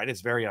happen, right?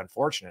 It's very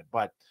unfortunate.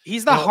 But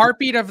he's the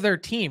heartbeat of their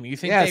team. You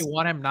think they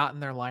want him not in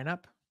their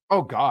lineup?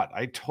 Oh, God,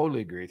 I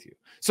totally agree with you.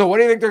 So what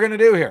do you think they're going to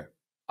do here?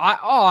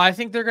 I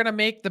think they're going to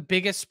make the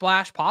biggest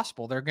splash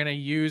possible. They're going to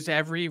use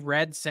every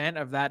red cent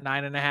of that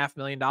 $9.5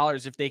 million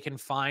if they can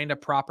find a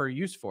proper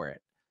use for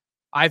it.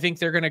 I think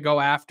they're going to go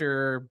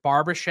after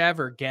Barbashev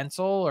or Gensel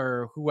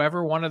or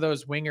whoever one of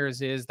those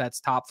wingers is that's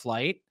top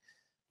flight.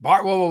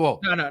 Whoa.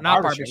 No,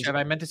 not Barbashev.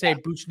 I meant to say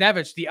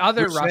Buchnevich, the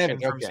other Russian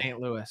from St.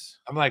 Louis.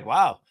 I'm like,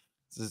 wow,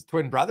 is his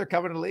twin brother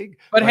coming to the league?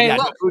 But hey,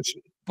 look,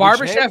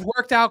 Barbashev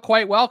worked out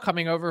quite well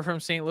coming over from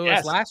St.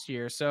 Louis last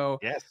year. So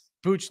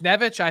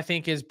Buchnevich, I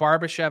think, is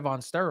Barbashev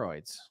on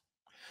steroids.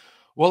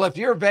 Well, if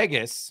you're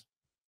Vegas,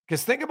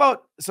 because think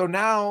about, so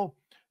now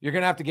you're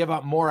going to have to give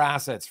up more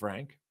assets,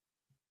 Frank.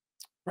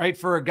 Right,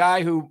 for a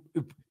guy who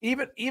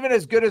even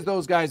as good as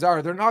those guys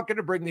are, they're not going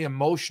to bring the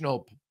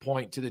emotional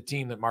point to the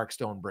team that Mark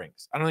Stone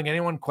brings. I don't think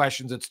anyone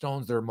questions that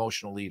Stone's their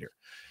emotional leader,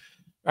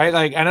 right?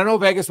 Like, and I know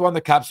Vegas won the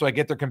cup, so I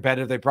get they're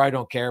competitive. They probably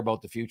don't care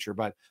about the future,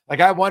 but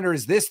like, I wonder,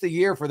 is this the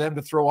year for them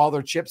to throw all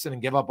their chips in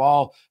and give up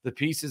all the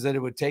pieces that it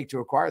would take to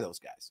acquire those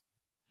guys?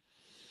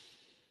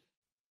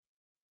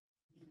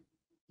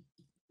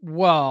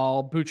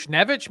 Well,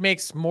 Buchnevich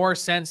makes more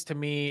sense to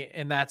me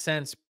in that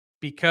sense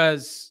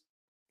because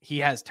he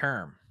has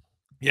term.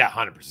 Yeah,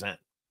 100%.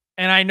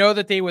 And I know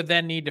that they would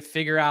then need to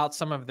figure out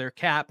some of their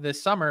cap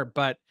this summer,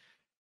 but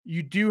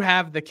you do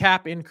have the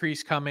cap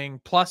increase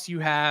coming. Plus you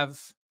have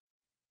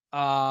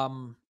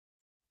someone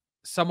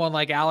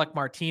like Alec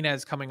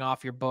Martinez coming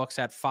off your books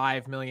at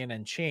 $5 million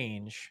and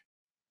change.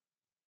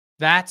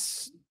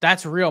 That's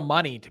real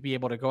money to be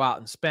able to go out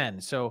and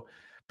spend. So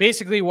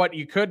basically what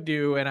you could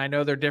do, and I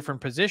know they're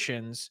different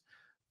positions,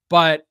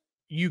 but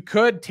you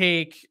could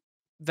take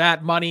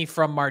that money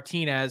from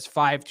Martinez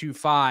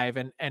 525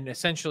 and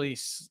essentially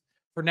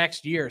for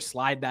next year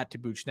slide that to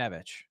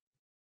Buchnevich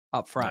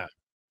up front. Yeah.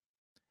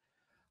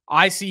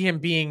 I see him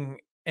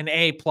being an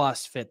A+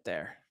 fit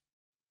there.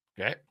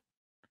 Okay.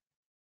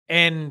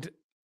 And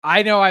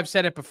I know I've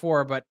said it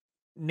before, but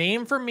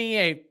name for me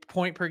a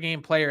point per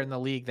game player in the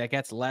league that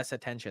gets less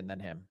attention than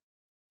him.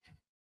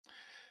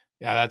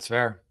 Yeah, that's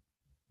fair.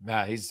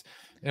 Yeah, he's,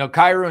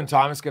 Kyrou and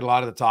Thomas get a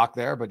lot of the talk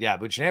there, but yeah,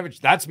 Buchnevich,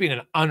 that's been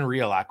an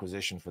unreal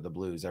acquisition for the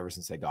Blues ever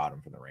since they got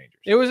him from the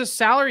Rangers. It was a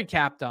salary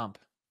cap dump.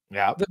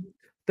 Yeah.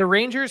 The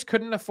Rangers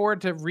couldn't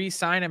afford to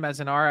re-sign him as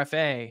an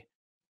RFA.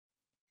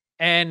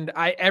 And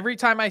every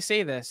time I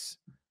say this,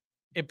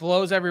 it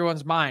blows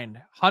everyone's mind.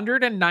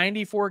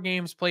 194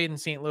 games played in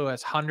St.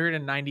 Louis,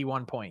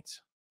 191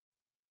 points.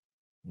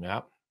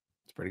 Yeah.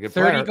 It's a pretty good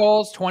 30 player.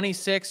 goals,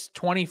 26,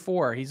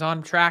 24. He's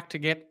on track to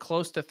get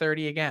close to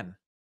 30 again.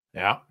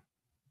 Yeah.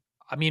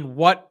 I mean,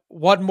 what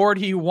more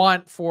do you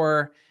want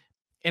for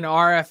an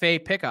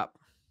RFA pickup?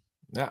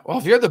 Yeah. Well,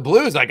 if you're the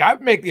Blues, like I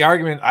would make the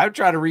argument, I would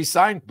try to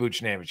re-sign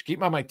Buchnevich. Keep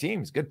him on my team.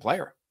 He's a good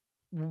player.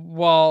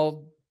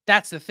 Well,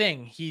 that's the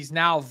thing. He's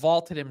now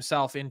vaulted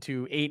himself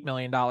into $8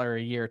 million a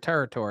year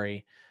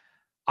territory.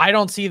 I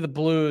don't see the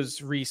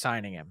Blues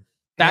re-signing him.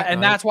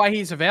 That's why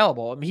he's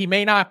available. I mean, he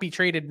may not be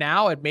traded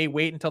now. It may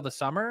wait until the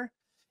summer.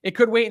 It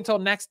could wait until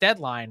next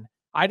deadline.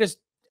 I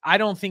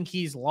don't think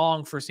he's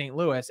long for St.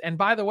 Louis. And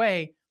by the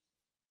way,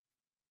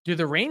 do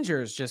the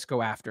Rangers just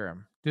go after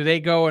him? Do they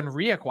go and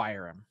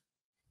reacquire him?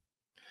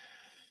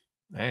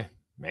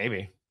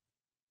 Maybe.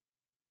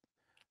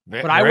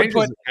 But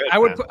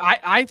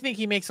I think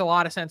he makes a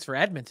lot of sense for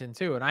Edmonton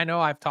too. And I know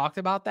I've talked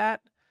about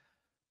that,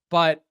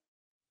 but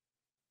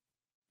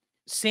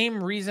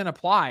same reason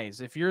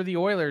applies. If you're the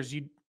Oilers,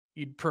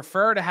 you'd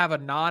prefer to have a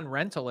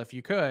non-rental if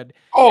you could.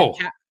 Oh,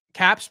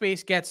 cap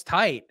space gets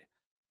tight.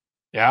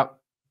 Yeah.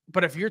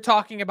 But if you're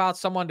talking about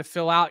someone to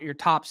fill out your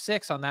top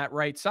 6 on that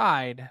right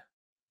side,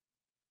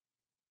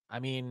 I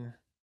mean,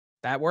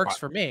 that works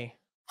for me.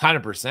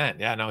 100%.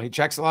 Yeah, no, he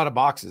checks a lot of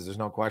boxes. There's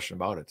no question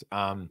about it.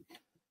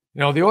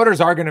 The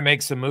Oilers are going to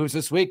make some moves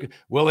this week.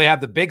 Will they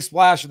have the big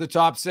splash of the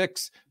top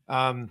 6?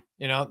 They're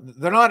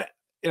not.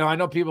 I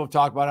know people have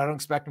talked about it. I don't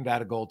expect them to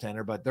add a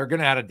goaltender, but they're going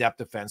to add a depth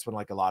defenseman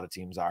like a lot of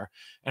teams are.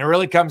 And it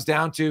really comes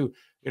down to,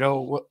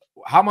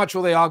 how much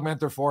will they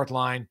augment their fourth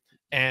line,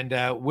 and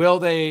will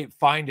they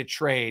find a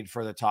trade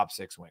for the top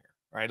 6 winger,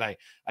 right? Like,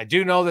 I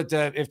do know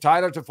that if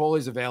Tyler Toffoli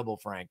is available,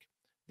 Frank,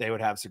 they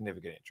would have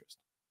significant interest.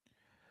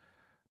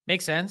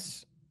 Makes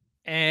sense.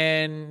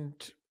 And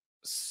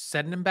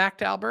send him back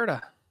to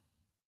Alberta.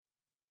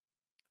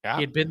 Yeah.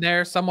 He had been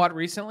there somewhat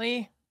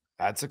recently.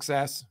 Had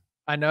success.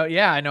 I know.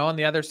 Yeah, I know on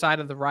the other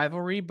side of the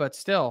rivalry, but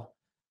still,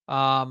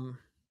 I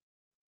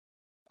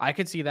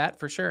could see that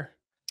for sure.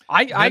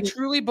 I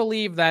truly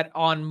believe that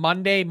on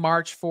Monday,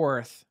 March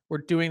 4th, we're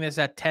doing this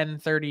at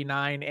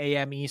 10:39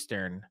 a.m.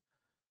 Eastern.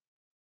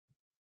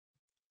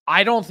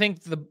 I don't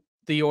think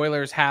the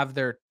Oilers have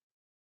they're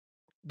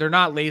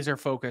not laser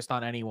focused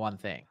on any one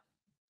thing.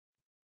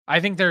 I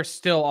think they're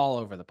still all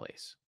over the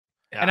place.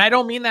 Yeah. And I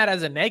don't mean that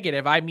as a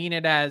negative. I mean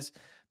it as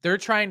they're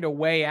trying to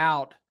weigh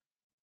out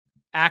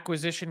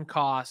acquisition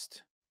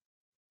cost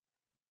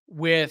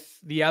with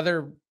the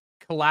other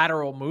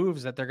collateral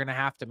moves that they're going to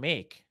have to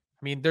make.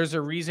 I mean, there's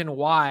a reason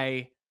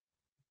why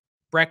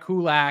Brett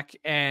Kulak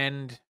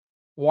and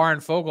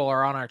Warren Fogle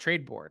are on our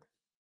trade board.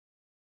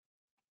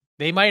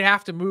 They might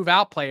have to move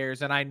out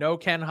players, and I know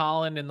Ken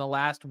Holland in the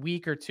last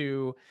week or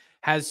two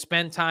has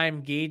spent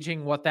time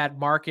gauging what that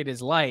market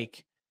is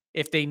like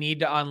if they need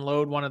to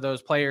unload one of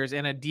those players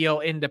in a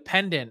deal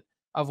independent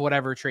of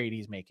whatever trade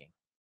he's making.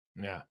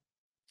 Yeah.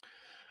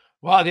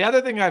 Well, the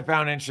other thing I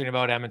found interesting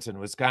about Edmonton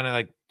was kind of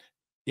like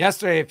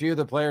yesterday, a few of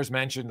the players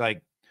mentioned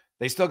like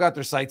they still got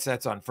their sight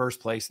sets on first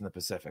place in the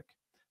Pacific,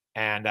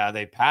 and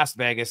they passed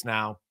Vegas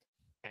now,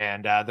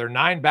 and they're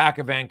 9 back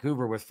of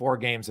Vancouver with 4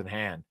 games in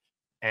hand.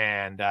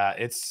 And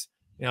it's,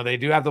 they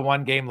do have the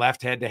 1 game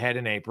left head-to-head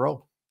in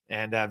April,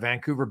 and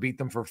Vancouver beat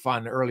them for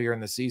fun earlier in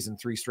the season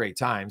 3 straight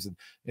times. And,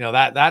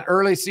 that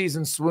early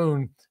season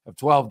swoon of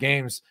 12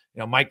 games,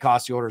 might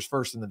cost the Oilers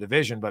first in the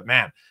division, but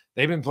man,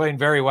 they've been playing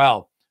very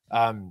well.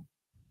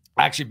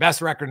 Actually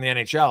best record in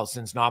the NHL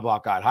since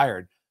Knobloch got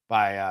hired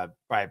by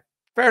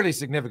fairly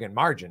significant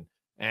margin.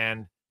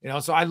 And,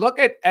 so I look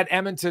at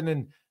Edmonton,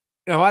 and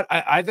you know what,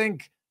 I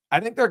think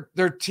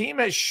their team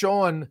has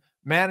shown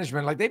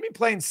management, like they've been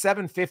playing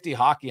 .750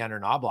 hockey under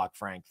Knobloch,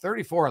 Frank,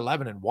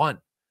 34-11-1,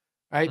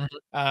 right?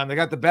 Mm-hmm. They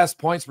got the best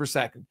points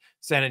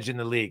percentage in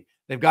the league.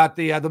 They've got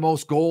the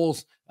most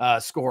goals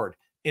scored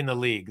in the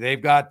league.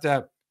 They've got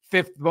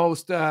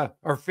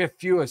 5th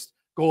fewest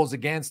goals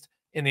against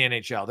in the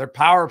NHL. Their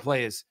power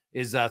play is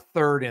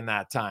 3rd in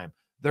that time.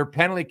 Their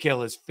penalty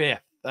kill is 5th.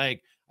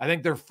 Like, I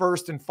think they're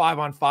 1st in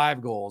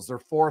 5-on-5 goals. They're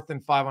 4th in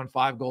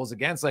 5-on-5 goals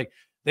against. Like,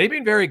 they've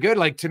been very good.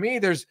 Like, to me,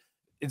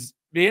 it's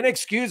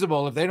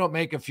inexcusable if they don't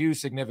make a few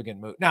significant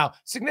moves. Now,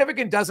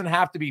 significant doesn't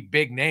have to be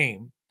big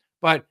name,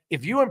 but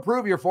if you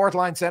improve your 4th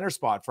line center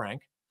spot,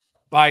 Frank,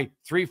 by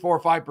 3, 4,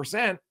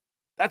 5%,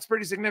 that's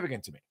pretty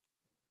significant to me.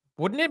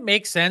 Wouldn't it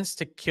make sense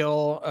to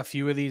kill a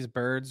few of these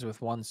birds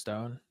with one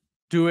stone?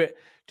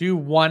 Do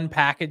one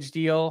package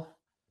deal.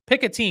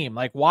 Pick a team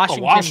like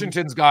Washington.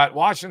 Washington's got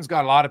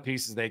a lot of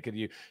pieces they could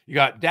use. You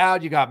got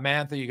Dowd, you got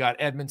Mantha, you got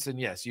Edmondson.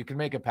 Yes, you can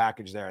make a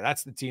package there.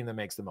 That's the team that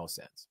makes the most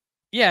sense.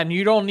 Yeah, and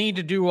you don't need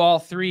to do all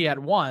 3 at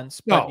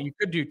once, but you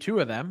could do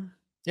 2 of them.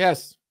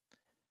 Yes.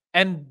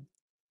 And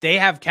they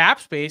have cap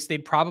space.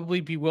 They'd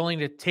probably be willing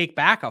to take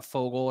back a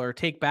Fogle or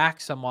take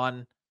back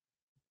someone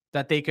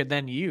that they could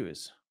then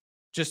use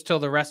just till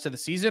the rest of the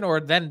season, or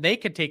then they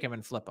could take him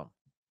and flip him.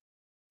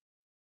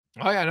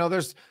 Oh yeah, no,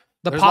 there's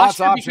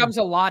posture becomes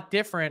a lot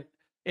different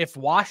if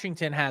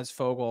Washington has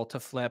Fogle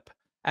to flip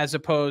as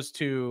opposed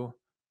to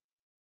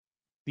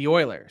the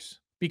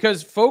Oilers,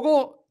 because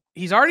Fogle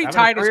he's already Having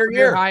a tied his career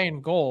career year. high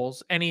in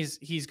goals, and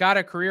he's got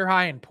a career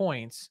high in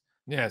points.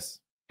 Yes.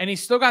 And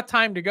he's still got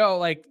time to go.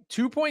 Like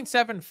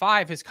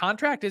 2.75, his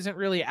contract isn't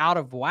really out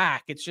of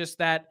whack. It's just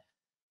that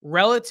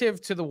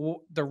relative to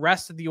the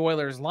rest of the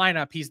Oilers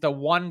lineup, he's the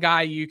one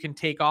guy you can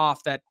take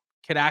off that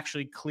could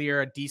actually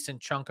clear a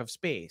decent chunk of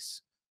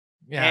space.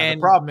 Yeah, And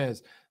the problem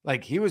is,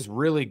 like, he was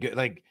really good.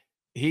 Like,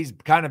 he's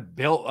kind of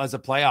built as a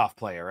playoff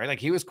player, right? Like,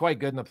 he was quite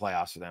good in the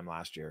playoffs for them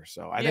last year.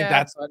 So I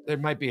think there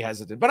might be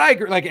hesitant. But I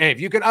agree. Like, hey, if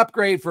you can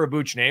upgrade for a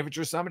Buchnevich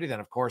or somebody, then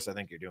of course I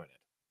think you're doing it.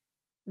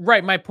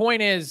 Right. My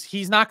point is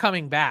he's not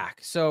coming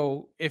back.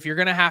 So if you're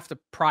going to have to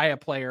pry a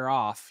player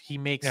off, he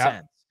makes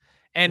sense.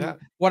 And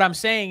what I'm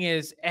saying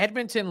is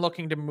Edmonton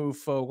looking to move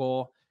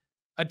Foegele,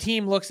 a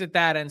team looks at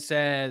that and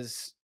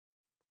says,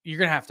 you're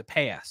going to have to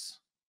pay us.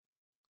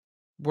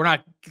 We're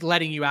not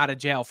letting you out of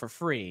jail for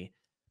free.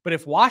 But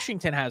if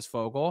Washington has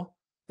Foegele,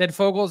 then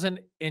Fogel's an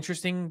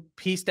interesting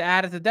piece to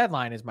add at the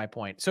deadline is my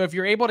point. So if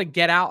you're able to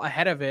get out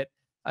ahead of it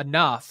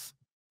enough,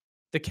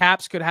 the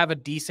Caps could have a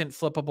decent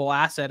flippable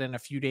asset in a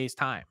few days'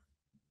 time.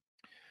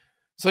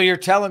 So you're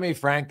telling me,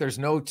 Frank, there's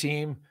no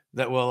team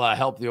that will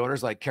help the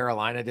Oilers like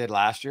Carolina did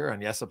last year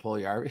on Jesse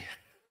Puljujärvi?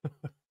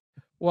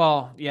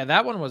 Well, yeah,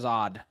 that one was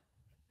odd.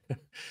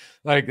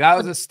 Like, that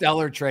was a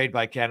stellar trade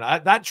by Ken.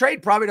 That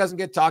trade probably doesn't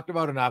get talked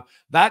about enough.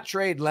 That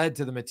trade led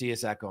to the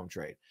Matthias Ekholm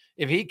trade.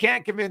 If he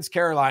can't convince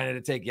Carolina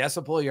to take Jesse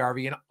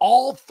Puljujärvi and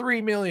all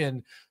 $3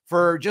 million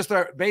for just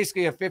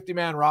basically a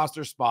 50-man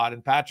roster spot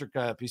and Patrick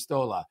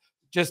Pistola,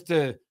 just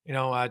to,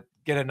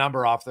 get a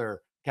number off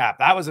their cap.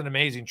 That was an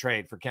amazing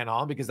trade for Ken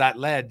Holland because that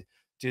led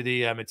to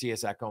the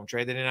Matthias Ekholm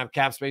trade. They didn't have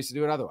cap space to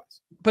do it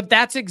otherwise. But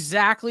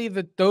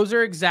those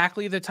are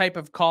exactly the type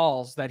of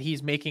calls that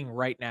he's making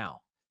right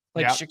now.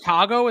 Like,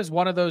 Chicago is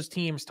one of those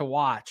teams to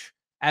watch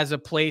as a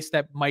place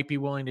that might be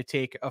willing to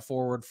take a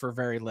forward for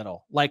very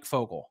little, like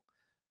Foegele.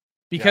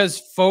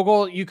 Because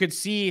Foegele, you could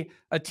see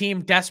a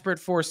team desperate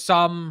for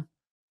some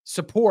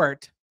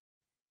support.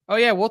 Oh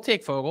yeah, we'll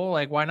take Foegele.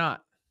 Like, why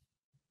not?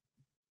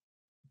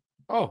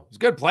 Oh, he's a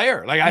good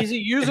player. Like, he's a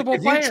usable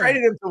player. If you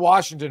traded him to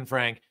Washington,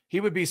 Frank,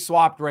 he would be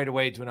swapped right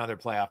away to another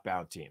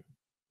playoff-bound team.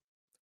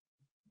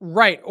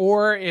 Right.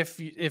 Or if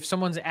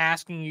someone's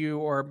asking you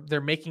or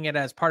they're making it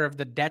as part of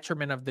the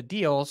detriment of the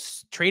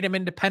deals, trade him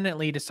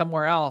independently to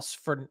somewhere else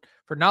for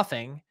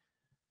nothing,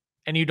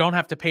 and you don't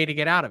have to pay to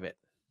get out of it.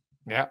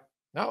 Yeah.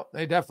 No,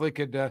 they definitely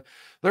could.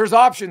 There's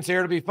options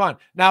here to be fun.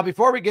 Now,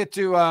 before we get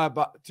to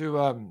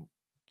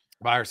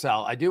buy or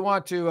sell, I do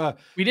want to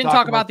we didn't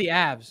talk about the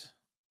Avs.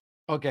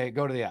 Okay,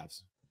 go to the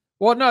Avs.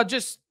 Well, no,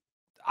 just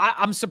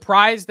I'm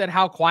surprised at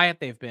how quiet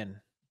they've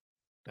been.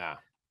 Yeah.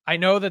 I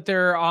know that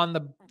they're on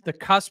the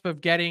cusp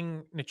of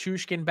getting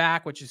Nichushkin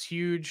back, which is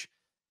huge.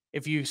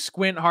 If you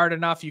squint hard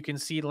enough, you can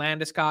see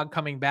Landeskog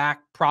coming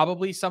back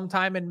probably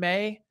sometime in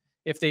May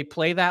if they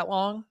play that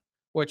long,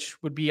 which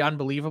would be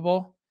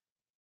unbelievable.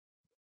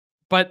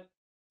 But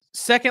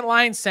second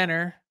line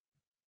center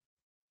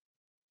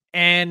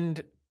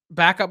and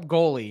backup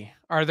goalie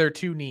are their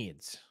two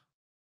needs.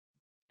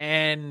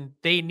 And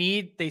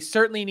they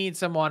certainly need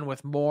someone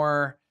with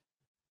more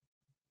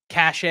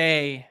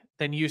cachet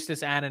than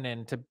Justus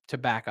Annunen to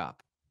back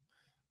up.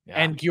 Yeah.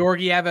 And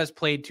Georgiev has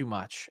played too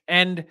much.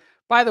 And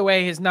by the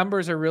way, his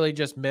numbers are really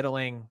just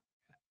middling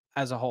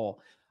as a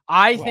whole.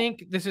 I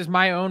think this is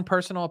my own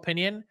personal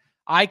opinion.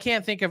 I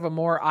can't think of a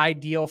more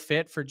ideal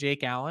fit for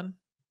Jake Allen.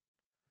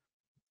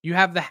 You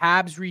have the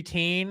Habs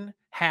retain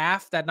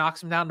half that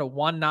knocks him down to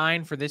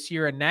 1.9 for this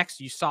year and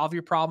next. You solve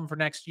your problem for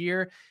next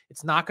year.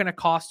 It's not going to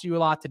cost you a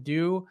lot to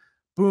do.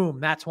 Boom,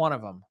 that's one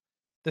of them.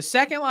 The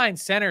second line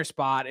center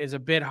spot is a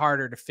bit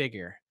harder to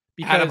figure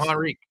because Adam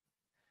Henrique.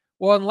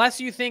 Well, unless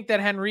you think that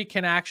Henrique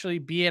can actually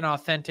be an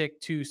authentic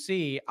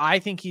 2C, I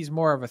think he's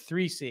more of a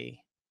 3C.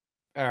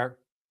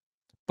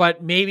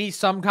 But maybe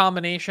some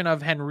combination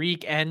of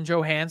Henrique and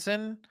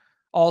Johansson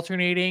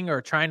alternating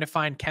or trying to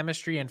find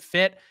chemistry and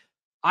fit.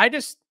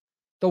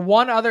 The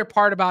one other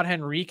part about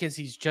Henrique is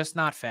he's just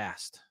not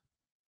fast.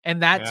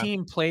 And that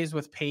team plays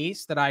with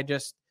pace that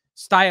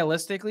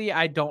stylistically,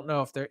 I don't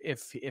know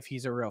if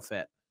he's a real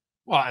fit.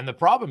 Well, and the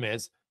problem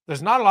is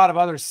there's not a lot of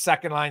other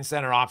second line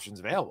center options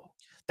available.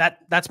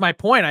 That's my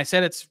point. I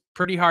said it's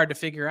pretty hard to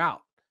figure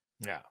out.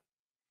 Yeah.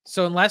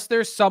 So unless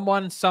there's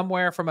someone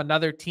somewhere from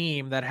another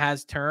team that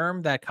has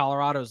term that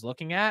Colorado's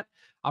looking at,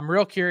 I'm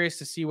real curious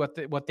to see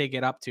what they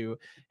get up to.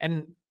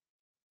 And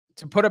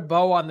to put a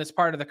bow on this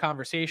part of the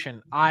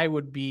conversation, I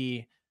would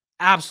be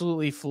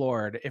absolutely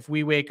floored if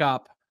we wake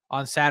up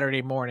on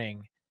Saturday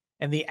morning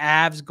and the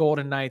Avs,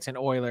 Golden Knights, and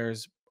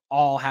Oilers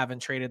all haven't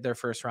traded their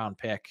first round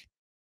pick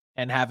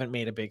and haven't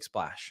made a big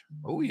splash.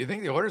 Oh, you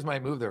think the Oilers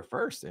might move their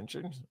first?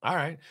 All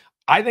right.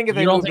 I think if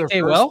they don't think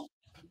they will.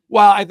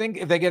 Well, I think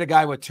if they get a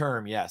guy with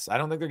term, yes. I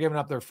don't think they're giving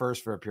up their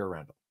first for a pure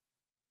rental.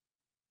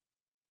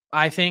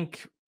 I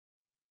think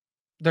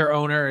their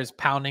owner is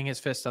pounding his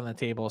fist on the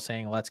table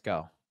saying, let's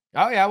go.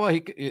 Oh, yeah. Well,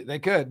 they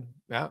could.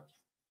 Yeah.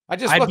 I'd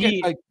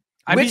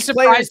be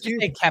surprised if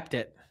they kept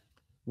it.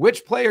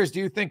 Which players do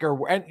you think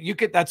are, and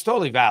that's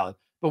totally valid.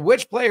 But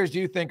which players do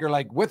you think are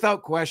like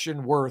without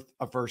question worth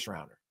a first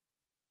rounder?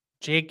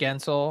 Jake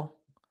Gensel,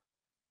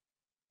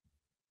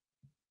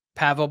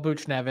 Pavel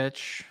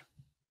Buchnevich.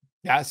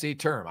 Yeah, see,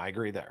 term. I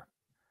agree there.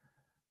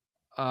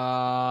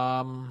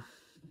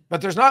 But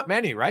there's not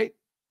many, right?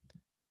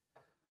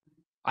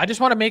 I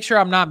just want to make sure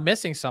I'm not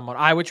missing someone.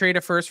 I would trade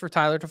a first for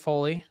Tyler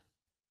Toffoli.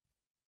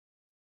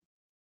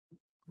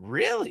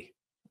 Really?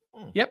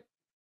 Yep.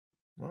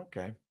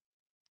 Okay.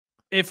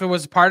 If it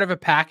was part of a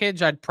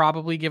package, I'd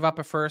probably give up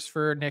a first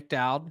for Nick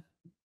Dowd.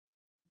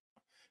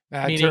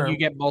 Meaning you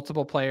get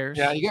multiple players.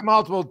 Yeah, you get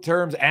multiple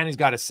terms, and he's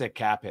got a sick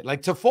cap hit.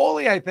 Like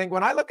Toffoli, I think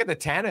when I look at the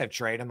Tanev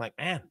trade, I'm like,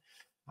 man,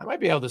 I might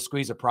be able to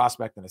squeeze a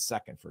prospect in a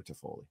second for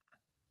Toffoli.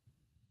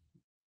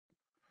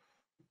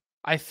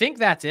 I think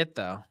that's it,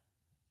 though.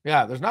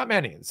 Yeah, there's not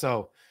many.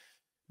 So,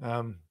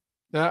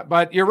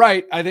 but you're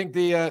right. I think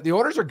the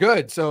orders are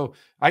good. So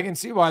I can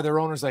see why their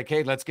owner's like,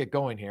 hey, let's get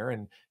going here.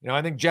 And,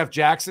 I think Jeff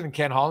Jackson and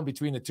Ken Holland,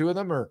 between the two of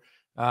them,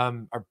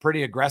 are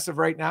pretty aggressive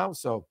right now.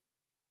 So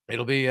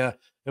it'll be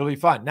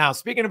fun. Now,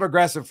 speaking of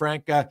aggressive,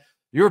 Frank,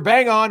 you were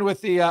bang on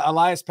with the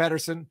Elias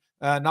Pettersson.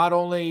 Not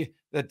only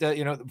that,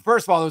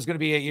 first of all, it was going to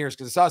be 8 years,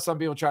 because I saw some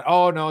people try,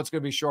 oh, no, it's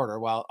going to be shorter.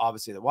 Well,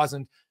 obviously it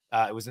wasn't.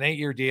 It was an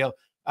 8-year deal.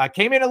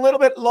 Came in a little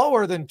bit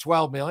lower than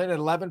 12 million at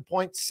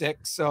 11.6.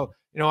 So,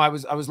 I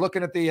was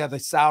looking at the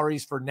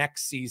salaries for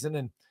next season,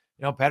 and,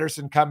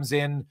 Pettersson comes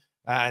in,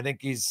 I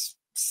think he's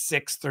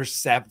 6th or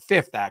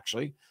 5th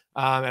actually,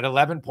 at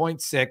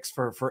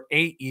 11.6 for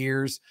 8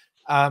 years.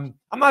 I'm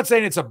not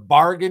saying it's a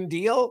bargain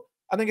deal.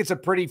 I think it's a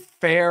pretty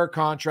fair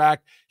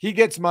contract. He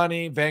gets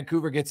money.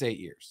 Vancouver gets 8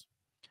 years.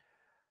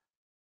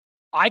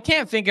 I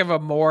can't think of a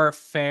more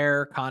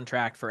fair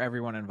contract for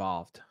everyone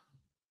involved.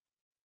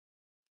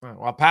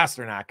 Well,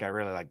 Pasternak, I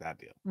really like that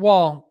deal.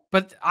 Well,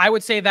 but I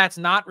would say that's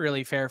not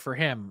really fair for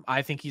him.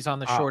 I think he's on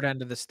the short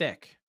end of the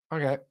stick.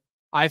 Okay.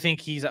 I think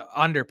he's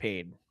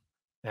underpaid.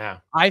 Yeah.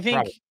 I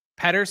think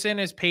Pettersson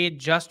is paid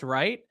just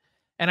right.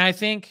 And I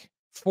think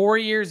 4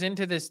 years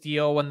into this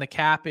deal, when the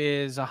cap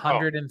is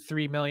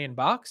 $103 million,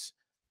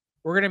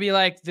 we're going to be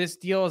like, this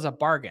deal is a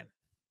bargain.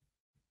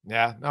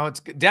 Yeah, no,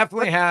 it's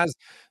definitely has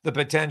the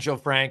potential,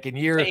 Frank. And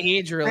they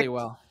age really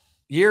well.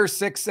 Year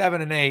 6,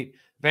 7, and 8,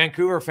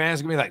 Vancouver fans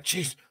are gonna be like,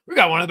 geez, we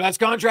got one of the best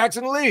contracts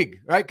in the league,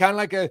 right? Kind of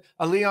like a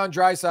Leon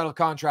Draisaitl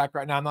contract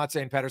right now. I'm not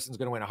saying Pettersson's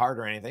going to win a Hart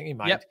or anything. He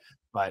might,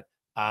 but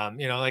I'm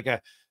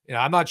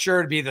not sure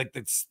it'd be like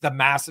the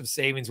massive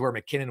savings where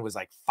McKinnon was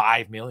like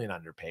 $5 million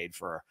underpaid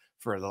for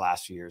the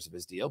last few years of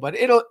his deal. But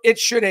it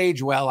should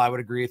age well. I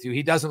would agree with you.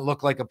 He doesn't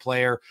look like a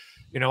player.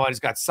 You know what? He's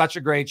got such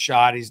a great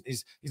shot.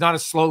 He's not a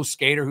slow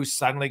skater who's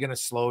suddenly going to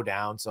slow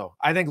down. So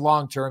I think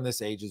long term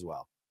this ages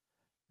well.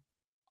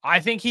 I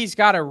think he's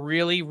got a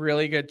really,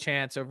 really good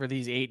chance over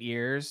these 8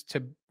 years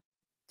to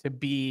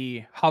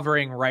be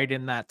hovering right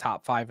in that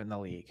top 5 in the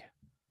league.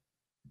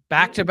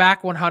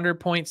 Back-to-back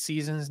 100-point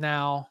seasons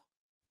now.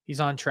 He's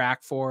on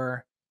track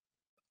for.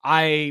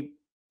 I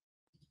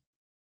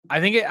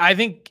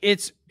think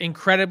it's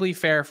incredibly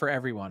fair for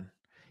everyone.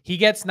 He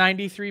gets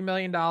 $93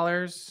 million.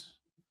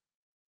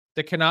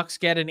 The Canucks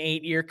get an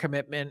 8-year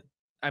commitment.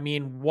 I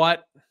mean,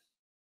 what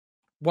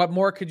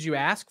more could you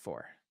ask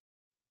for?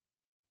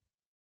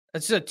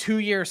 It's a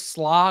 2-year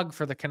slog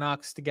for the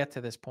Canucks to get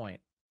to this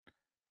point.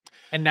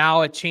 And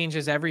now it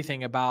changes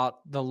everything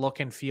about the look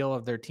and feel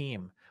of their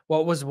team.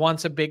 What was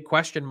once a big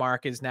question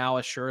mark is now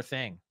a sure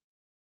thing.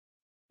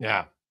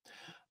 Yeah.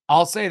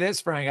 I'll say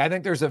this, Frank. I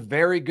think there's a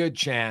very good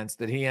chance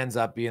that he ends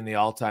up being the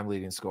all-time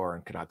leading scorer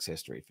in Canucks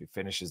history if he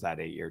finishes that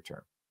 8-year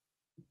term.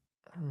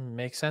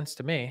 Makes sense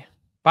to me.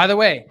 By the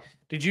way,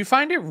 did you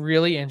find it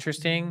really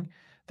interesting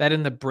that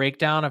in the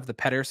breakdown of the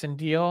Pettersson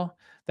deal,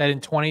 that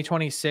in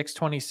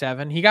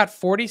 2026-27, he got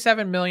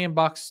 $47 million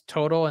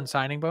total in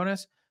signing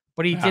bonus,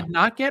 but he did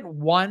not get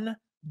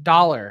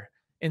 $1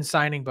 in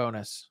signing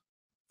bonus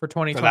for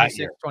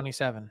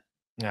 2026-27.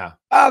 Yeah.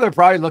 They're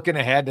probably looking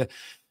ahead to,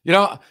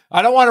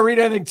 I don't want to read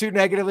anything too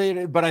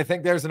negatively, but I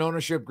think there's an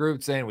ownership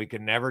group saying we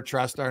can never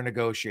trust our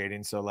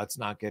negotiating, so let's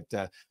not get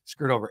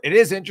screwed over. It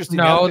is interesting.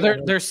 No,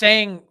 they're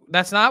saying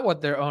that's not what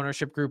their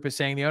ownership group is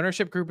saying. The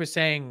ownership group is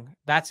saying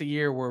that's a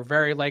year we're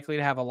very likely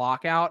to have a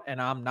lockout,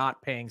 and I'm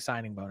not paying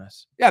signing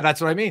bonus. Yeah,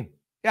 that's what I mean.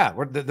 Yeah,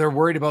 they're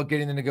worried about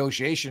getting the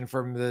negotiation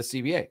from the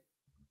CBA.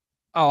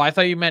 Oh, I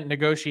thought you meant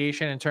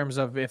negotiation in terms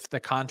of if the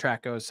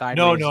contract goes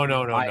sideways.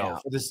 No.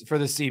 For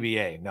the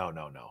CBA, no.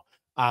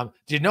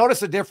 Did you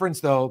notice a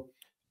difference though?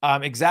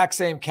 Exact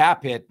same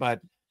cap hit,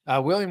 but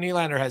William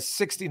Nylander has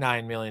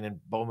 $69 million in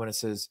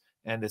bonuses,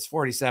 and it's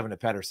 47 to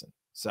Pettersson.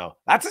 So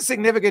that's a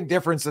significant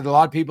difference that a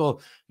lot of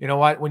people,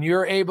 when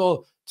you're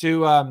able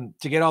to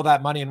get all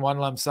that money in one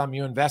lump sum,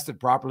 you invested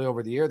properly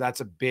over the year.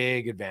 That's a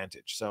big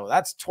advantage. So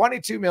that's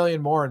 $22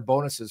 million more in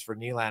bonuses for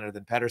Nylander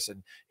than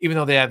Pettersson, even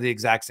though they have the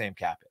exact same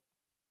cap hit.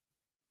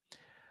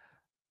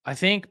 I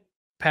think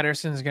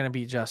Pettersson's going to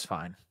be just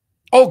fine.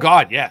 Oh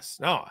God, yes.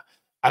 No,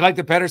 I like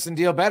the Pettersson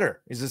deal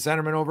better. He's a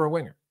centerman over a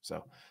winger.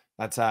 So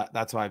that's how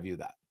I view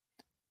that.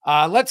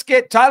 Let's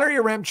get Tyler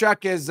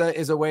Yaremchuk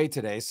is away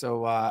today,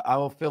 so I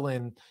will fill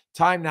in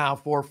time now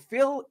for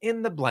fill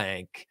in the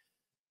blank.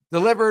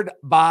 Delivered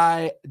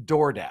by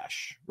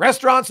DoorDash.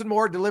 Restaurants and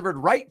more delivered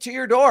right to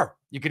your door.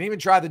 You can even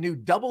try the new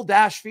Double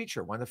Dash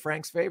feature, one of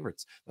Frank's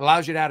favorites. It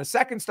allows you to add a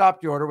second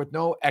stop to your order with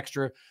no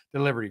extra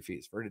delivery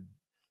fees. For a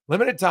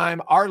limited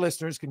time, our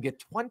listeners can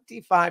get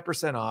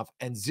 25% off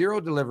and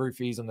 0 delivery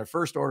fees on their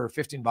first order of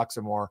 $15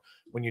 or more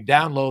when you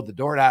download the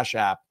DoorDash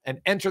app and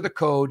enter the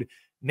code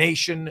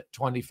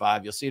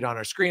NATION25. You'll see it on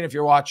our screen if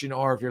you're watching,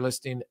 or if you're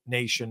listening,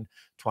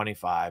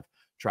 NATION25.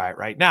 Try it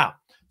right now.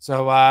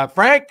 So,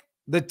 Frank,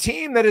 the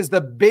team that is the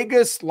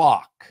biggest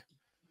lock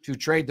to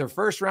trade their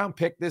first round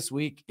pick this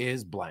week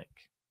is blank.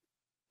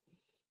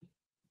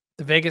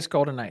 The Vegas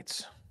Golden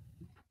Knights.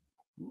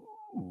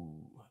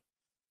 Ooh.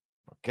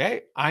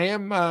 Okay.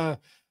 I'm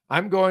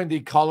going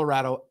the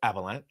Colorado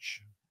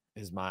Avalanche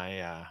is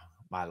my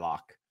my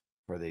lock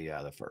for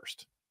the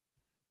first.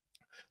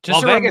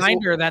 Just a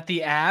reminder that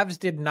the Avs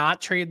did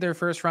not trade their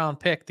first round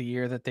pick the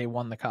year that they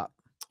won the cup.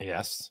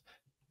 Yes.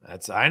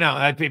 I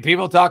know.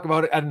 People talk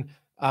about it, and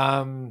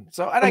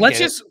so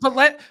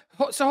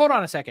hold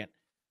on a second.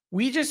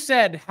 We just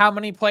said how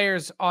many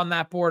players on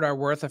that board are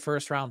worth a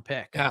first round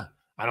pick. Yeah,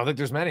 I don't think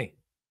there's many.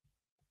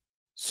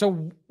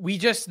 So we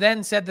just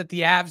then said that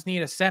the Avs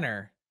need a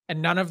center,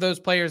 and none of those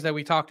players that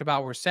we talked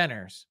about were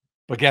centers.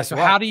 But guess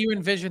what? How do you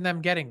envision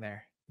them getting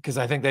there? Because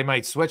I think they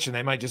might switch, and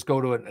they might just go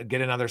to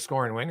get another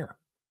scoring winger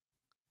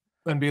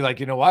and be like,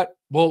 you know what?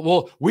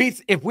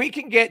 If we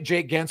can get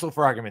Jake Gensel,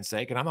 for argument's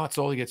sake, and I'm not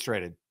solely gets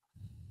traded,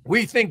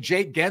 we think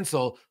Jake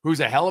Gensel, who's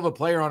a hell of a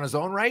player on his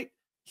own right,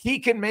 he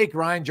can make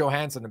Ryan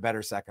Johansson a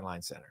better second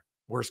line center.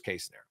 Worst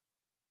case scenario.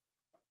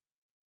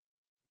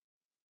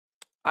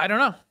 I don't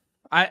know.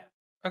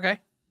 Okay.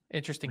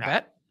 Interesting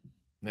bet.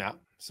 Yeah.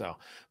 So,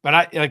 but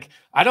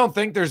I don't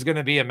think there's going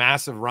to be a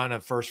massive run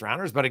of first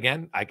rounders, but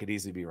again, I could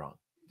easily be wrong.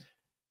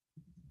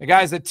 Hey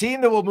guys, the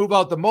team that will move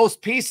out the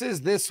most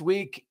pieces this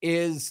week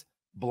is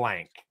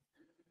blank.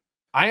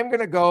 I am going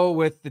to go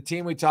with the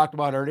team we talked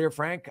about earlier,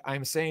 Frank.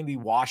 I'm saying the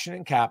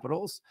Washington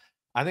Capitals.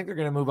 I think they're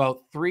going to move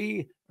out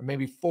 3 or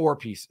maybe 4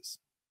 pieces.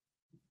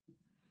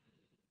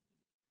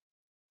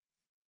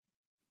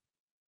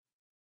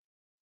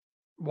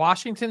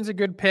 Washington's a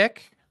good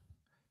pick.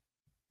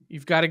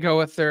 You've got to go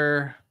with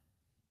their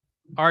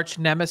arch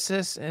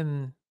nemesis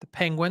and the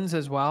Penguins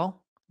as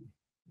well.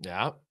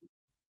 Yeah.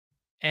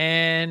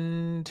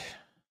 And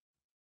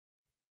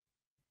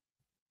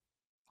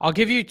I'll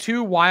give you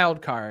 2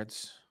 wild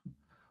cards.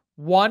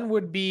 One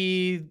would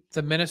be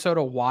the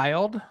Minnesota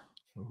Wild.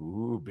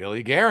 Ooh,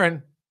 Billy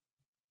Guerin.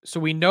 So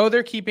we know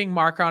they're keeping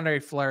Marc-Andre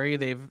Fleury.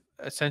 They've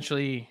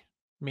essentially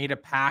made a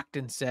pact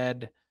and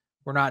said,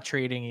 we're not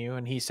trading you.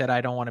 And he said, I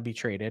don't want to be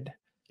traded.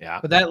 Yeah.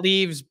 But that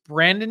leaves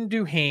Brandon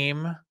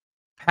Duhaime,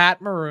 Pat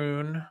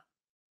Maroon,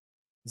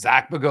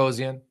 Zach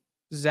Bogosian.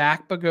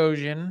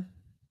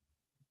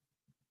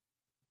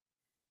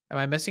 Am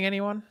I missing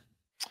anyone?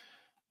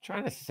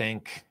 Trying to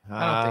think.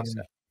 I don't think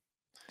so.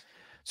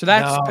 So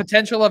that's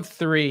potential of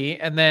 3.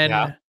 And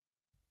then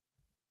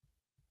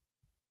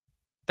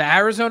the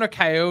Arizona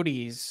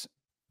Coyotes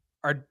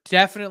are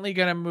definitely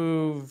going to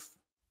move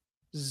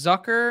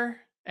Zucker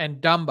and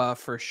Dumba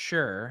for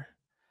sure.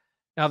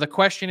 Now, the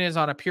question is,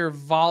 on a pure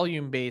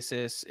volume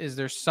basis, is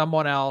there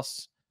someone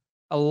else,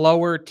 a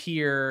lower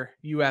tier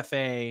UFA,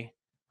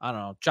 I don't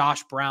know,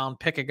 Josh Brown,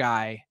 pick a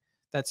guy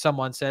that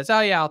someone says,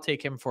 oh yeah, I'll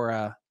take him for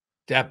a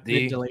depth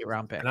mid to late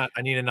round pick. I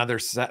need another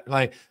set,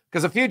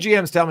 because a few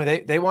GMs tell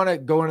me they want to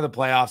go into the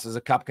playoffs as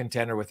a cup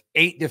contender with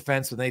 8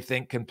 defensemen they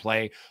think can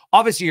play.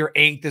 Obviously, your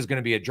 8th is going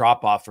to be a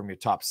drop off from your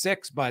top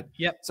 6, but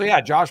yep. So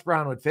yeah, Josh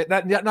Brown would fit.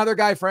 Another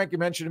guy, Frank, you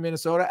mentioned in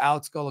Minnesota,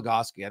 Alex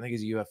Goligoski. I think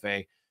he's a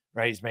UFA,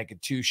 right? He's making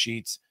 2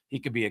 sheets. He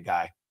could be a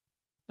guy.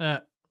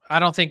 I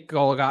don't think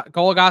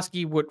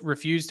Goligoski would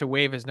refuse to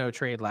waive his no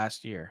trade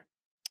last year.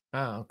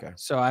 Oh, okay.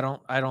 So I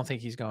don't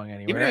think he's going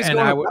anywhere. Even and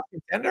I would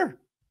contender.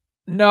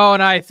 No,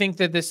 and I think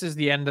that this is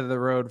the end of the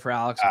road for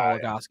Alex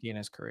Goligoski in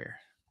his career.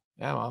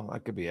 Yeah, well,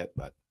 that could be it,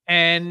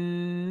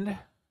 and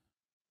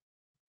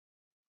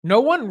no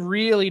one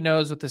really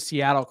knows what the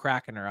Seattle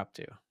Kraken are up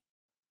to.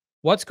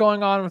 What's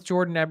going on with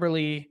Jordan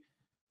Eberle?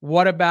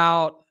 What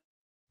about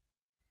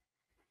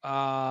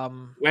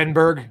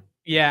Wenberg?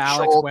 Yeah,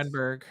 Alex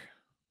Wenberg.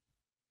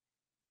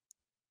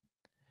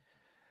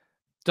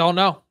 Don't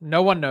know.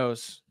 No one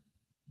knows.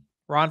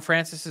 Ron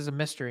Francis is a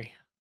mystery.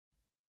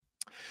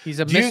 He's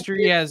a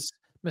mystery as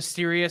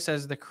mysterious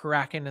as the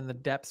Kraken in the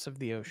depths of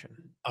the ocean.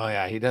 Oh,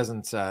 yeah. He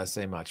doesn't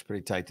say much.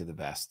 Pretty tight to the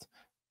vest.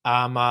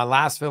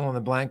 Last fill in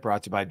the blank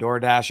brought to you by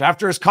DoorDash.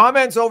 After his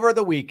comments over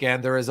the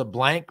weekend, there is a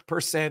blank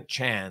 %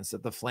 chance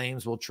that the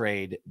Flames will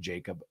trade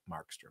Jacob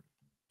Markstrom.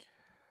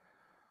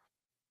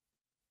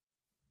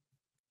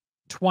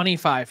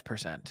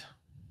 25%.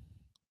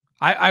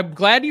 I'm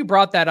glad you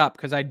brought that up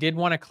because I did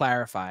want to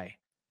clarify.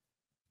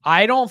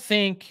 I don't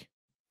think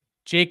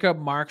Jacob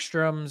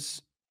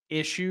Markstrom's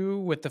issue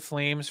with the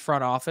Flames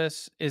front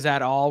office is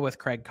at all with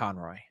Craig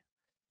Conroy.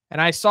 And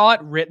I saw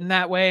it written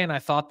that way, and I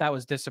thought that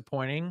was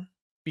disappointing.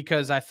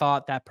 because I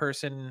thought that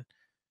person,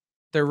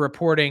 their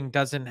reporting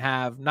doesn't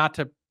have, not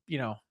to,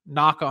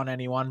 knock on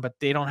anyone, but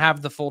they don't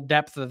have the full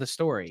depth of the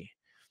story.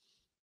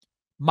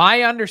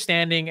 My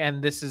understanding,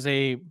 and this is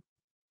a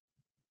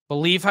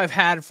belief I've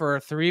had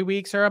for 3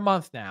 weeks or a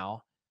month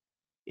now,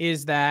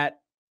 is that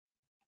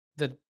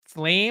the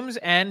Flames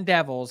and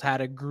Devils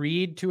had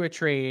agreed to a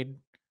trade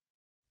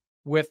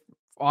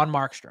on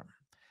Markstrom.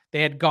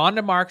 They had gone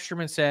to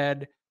Markstrom and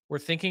said, "We're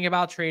thinking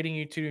about trading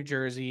you to New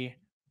Jersey.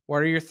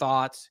 What are your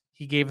thoughts?"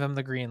 He gave them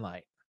the green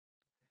light.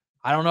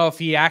 I don't know if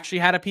he actually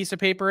had a piece of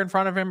paper in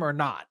front of him or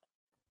not,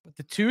 but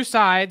the two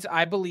sides,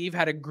 I believe,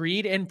 had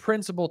agreed in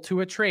principle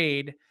to a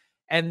trade.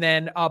 And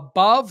then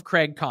above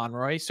Craig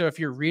Conroy, so if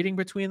you're reading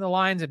between the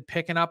lines and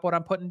picking up what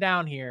I'm putting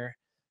down here,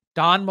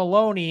 Don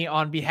Maloney,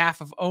 on behalf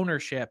of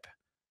ownership,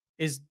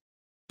 is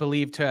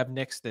believed to have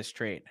nixed this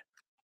trade.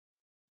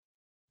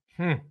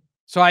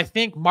 So I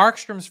think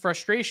Markstrom's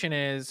frustration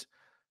is,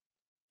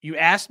 you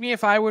asked me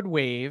if I would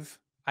waive.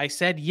 I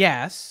said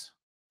yes.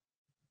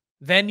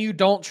 Then you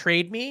don't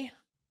trade me.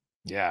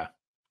 Yeah.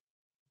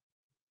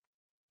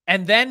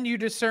 And then you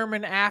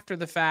determine after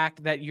the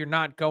fact that you're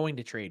not going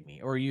to trade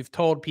me, or you've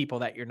told people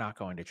that you're not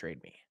going to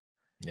trade me.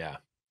 Yeah.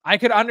 I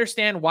could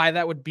understand why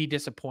that would be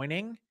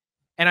disappointing.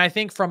 And I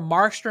think from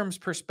Markstrom's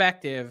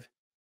perspective,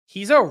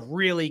 he's a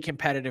really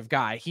competitive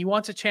guy. He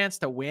wants a chance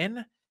to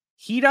win.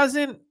 He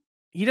doesn't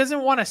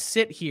want to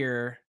sit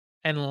here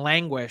and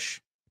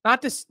languish.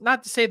 Not to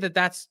say that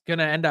that's going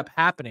to end up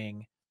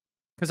happening,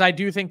 because I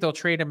do think they'll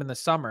trade him in the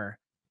summer.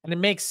 And it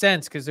makes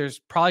sense because there's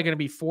probably going to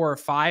be 4 or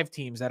 5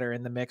 teams that are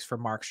in the mix for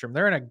Markstrom.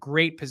 They're in a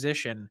great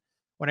position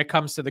when it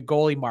comes to the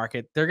goalie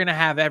market. They're going to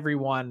have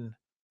everyone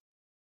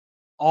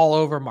all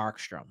over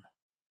Markstrom.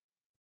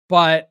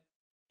 But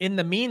in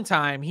the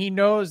meantime, he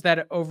knows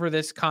that over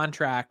this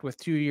contract with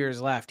 2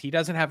 years left, he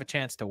doesn't have a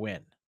chance to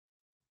win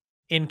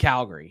in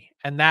Calgary.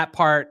 And that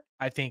part,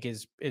 I think,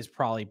 is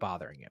probably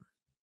bothering him.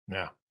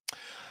 Yeah.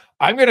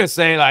 I'm going to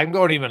say, I'm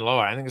going even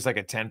lower. I think it's like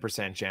a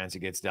 10% chance he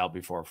gets dealt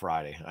before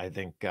Friday. I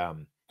think,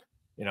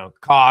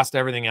 cost,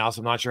 everything else.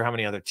 I'm not sure how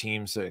many other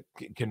teams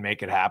can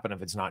make it happen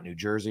if it's not New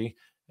Jersey.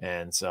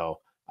 And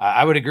so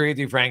I would agree with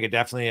you, Frank. It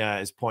definitely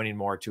is pointing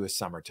more to a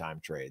summertime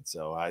trade.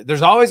 So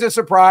there's always a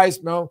surprise.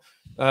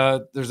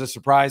 There's a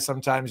surprise.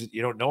 Sometimes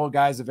you don't know a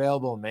guy's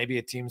available, and maybe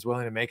a team's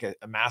willing to make a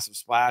massive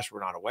splash we're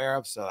not aware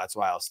of. So that's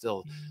why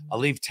I'll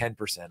leave 10%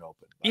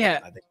 open. But yeah.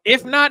 I think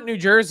if not New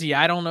Jersey,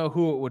 I don't know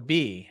who it would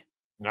be.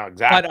 No,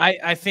 exactly.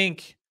 But I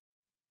think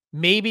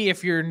maybe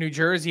if you're New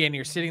Jersey and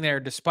you're sitting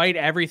there, despite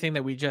everything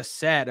that we just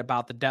said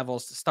about the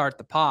Devils to start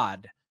the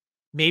pod,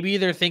 maybe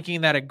they're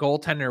thinking that a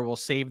goaltender will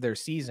save their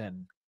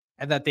season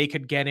and that they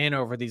could get in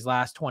over these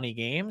last 20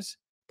 games.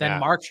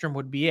 Then Markstrom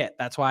would be it.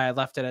 That's why I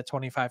left it at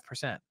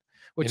 25%,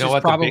 which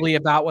is probably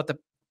about what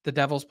the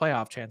Devils'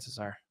 playoff chances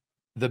are.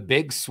 The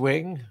big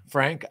swing,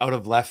 Frank, out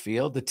of left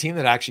field, the team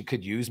that actually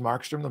could use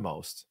Markstrom the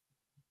most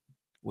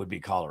would be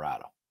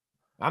Colorado.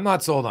 I'm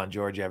not sold on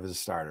Georgiev as a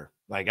starter.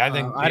 Like, I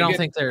think I don't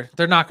think they're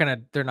not gonna.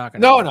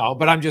 No,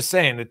 but I'm just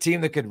saying the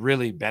team that could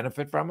really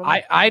benefit from him.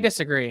 I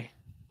disagree.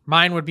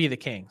 Mine would be the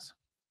Kings.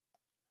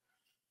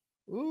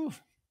 Ooh.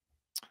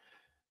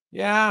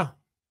 Yeah,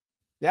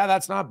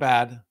 that's not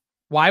bad.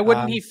 Why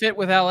wouldn't he fit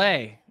with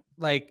LA?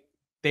 Like,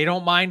 they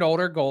don't mind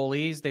older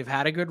goalies. They've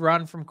had a good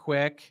run from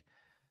Quick.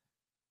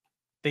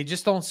 They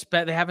just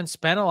they haven't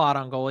spent a lot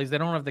on goalies. They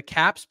don't have the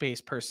cap space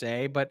per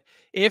se, but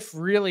if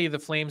really the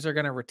Flames are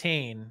going to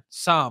retain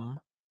some,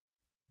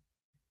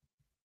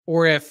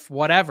 or if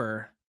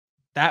whatever,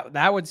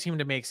 that would seem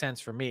to make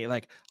sense for me.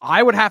 Like,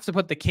 I would have to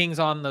put the Kings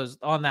on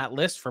that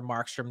list for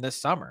Markstrom this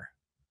summer.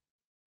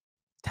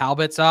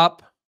 Talbot's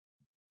up.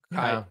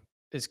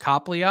 Is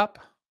Copley up?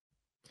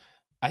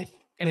 And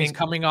he's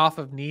coming off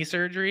of knee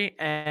surgery,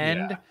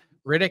 and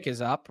Riddick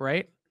is up,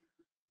 right?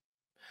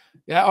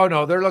 Yeah. Oh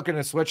no, they're looking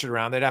to switch it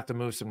around. They'd have to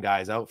move some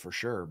guys out for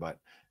sure, but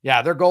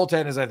yeah, their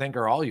goaltenders, I think,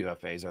 are all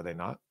UFAs, are they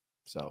not?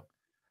 So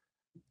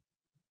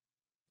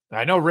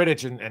I know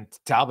Riddick and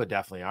Talbot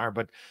definitely are,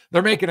 but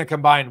they're making a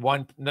combined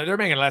they're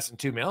making less than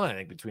 $2 million, I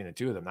think, between the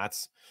two of them.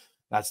 That's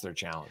their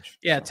challenge.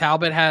 Yeah. So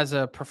Talbot has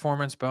a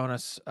performance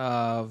bonus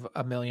of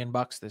 $1 million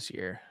this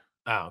year.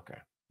 Oh, okay.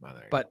 Well,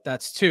 but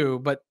that's 2,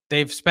 but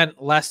they've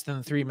spent less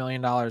than $3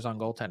 million on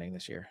goaltending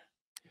this year.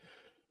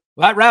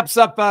 Well, that wraps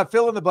up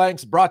Fill in the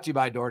Blanks, brought to you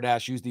by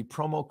DoorDash. Use the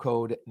promo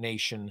code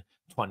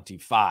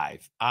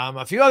NATION25.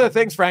 A few other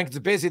things, Frank. It's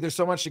busy. There's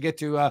so much to get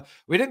to.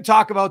 We didn't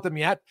talk about them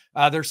yet.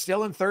 They're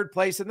still in 3rd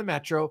place in the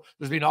Metro.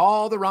 There's been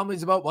all the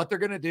rumblings about what they're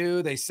going to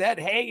do. They said,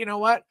 hey, you know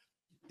what?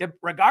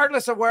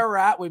 Regardless of where we're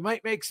at, we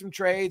might make some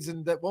trades,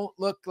 and that won't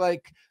look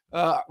like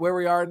where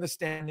we are in the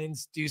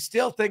standings. Do you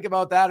still think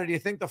about that, or do you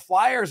think the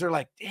Flyers are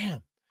like,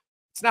 damn,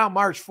 it's now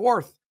March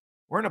 4th.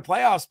 We're in a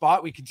playoff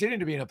spot. We continue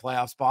to be in a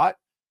playoff spot.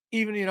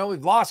 Even,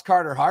 we've lost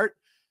Carter Hart.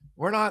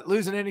 We're not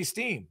losing any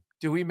steam.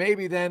 Do we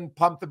maybe then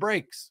pump the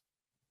brakes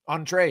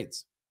on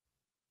trades?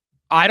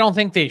 I don't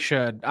think they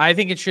should. I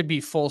think it should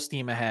be full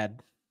steam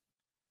ahead,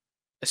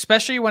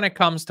 especially when it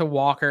comes to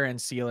Walker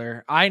and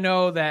Sealer. I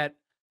know that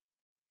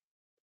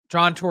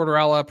John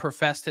Tortorella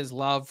professed his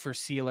love for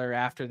Sealer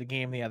after the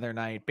game the other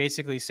night,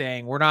 basically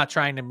saying, we're not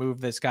trying to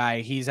move this guy.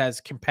 He's as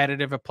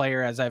competitive a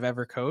player as I've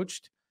ever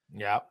coached.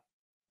 Yeah.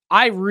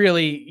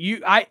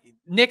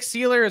 Nick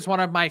Sealer is one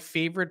of my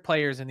favorite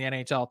players in the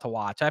NHL to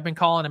watch. I've been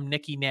calling him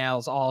Nicky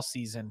Nails all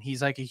season.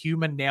 He's like a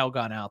human nail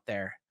gun out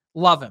there.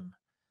 Love him.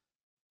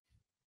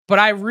 But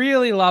I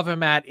really love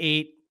him at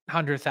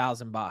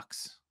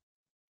 $800,000.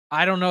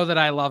 I don't know that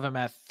I love him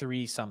at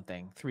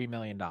 $3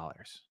 million.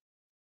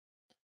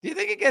 Do you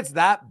think it gets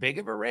that big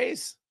of a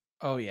raise?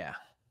 Oh, yeah.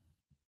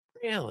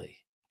 Really?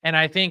 And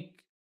I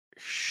think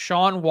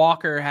Sean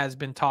Walker has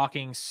been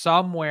talking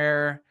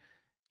somewhere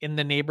in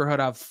the neighborhood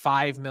of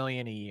 $5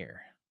 million a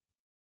year.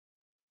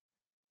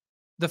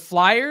 The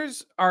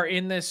Flyers are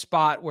in this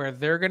spot where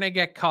they're going to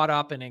get caught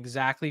up in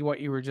exactly what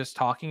you were just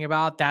talking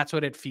about. That's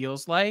what it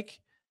feels like.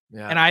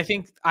 Yeah. And I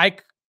think I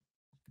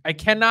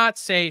cannot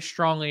say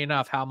strongly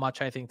enough how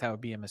much I think that would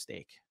be a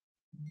mistake.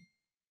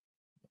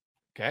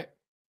 Okay.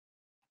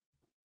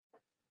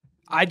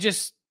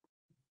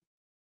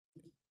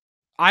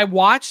 I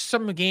watched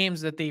some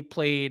games that they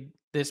played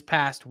this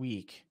past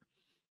week.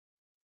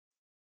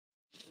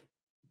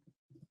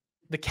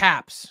 The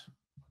Caps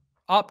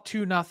up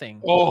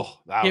 2-0. Oh,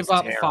 that give was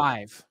up terrible.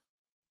 5.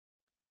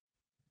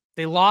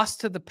 They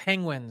lost to the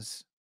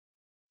Penguins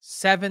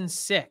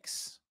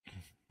 7-6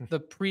 the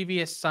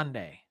previous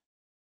Sunday.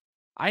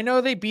 I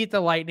know they beat the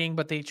Lightning,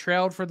 but they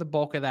trailed for the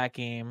bulk of that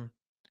game,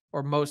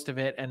 or most of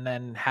it, and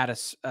then had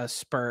a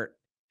spurt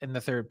in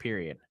the third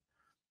period.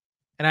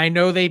 And I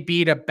know they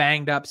beat a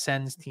banged up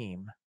Sens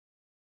team.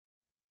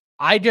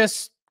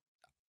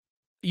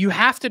 You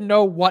have to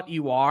know what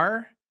you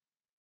are.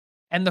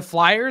 And the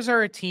Flyers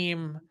are a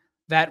team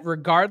that,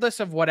 regardless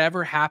of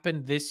whatever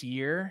happened this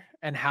year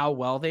and how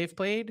well they've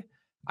played,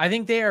 I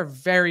think they are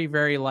very,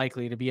 very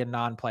likely to be a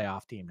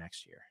non-playoff team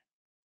next year.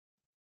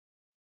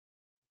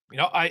 You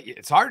know,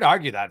 it's hard to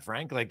argue that,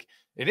 Frank. Like,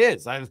 it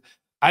is. I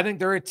think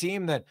they're a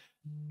team that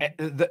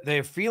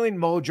they're feeling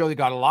mojo. They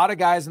got a lot of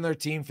guys in their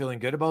team feeling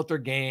good about their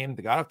game.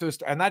 They got off to a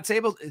start, and that's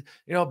able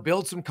to,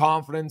 build some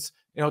confidence.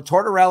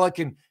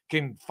 Tortorella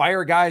can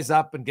fire guys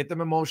up and get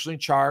them emotionally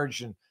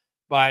charged,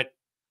 but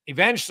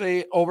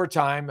eventually over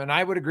time, and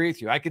I would agree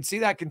with you, I could see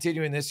that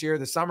continuing this year.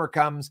 The summer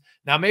comes.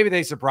 Now, maybe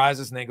they surprise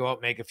us and they go out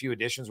and make a few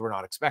additions we're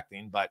not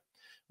expecting. But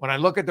when I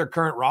look at their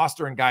current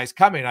roster and guys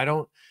coming,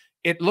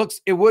 it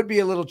would be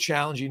a little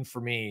challenging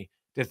for me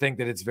to think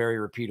that it's very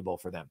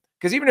repeatable for them.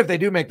 Because even if they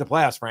do make the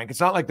playoffs, Frank,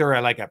 it's not like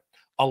they're like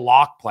a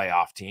lock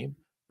playoff team,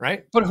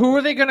 right? But who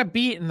are they going to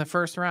beat in the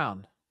first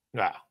round?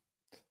 Yeah.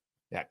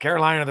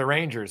 Carolina, the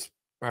Rangers,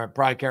 or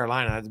probably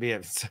Carolina.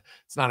 It's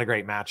not a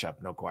great matchup,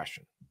 no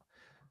question.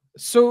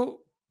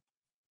 So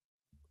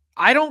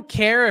I don't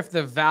care if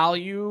the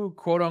value,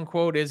 quote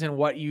unquote, isn't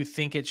what you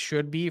think it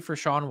should be for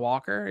Sean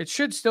Walker. It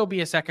should still be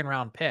a second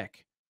round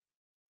pick.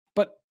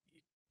 But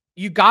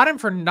you got him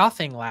for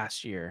nothing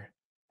last year,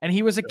 and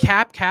he was a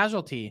cap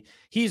casualty.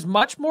 He's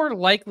much more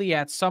likely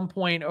at some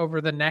point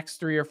over the next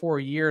 3 or 4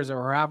 years,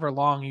 or however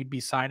long you'd be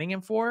signing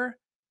him for,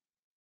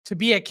 to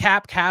be a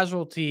cap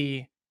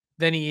casualty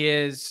than he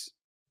is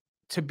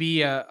to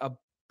be a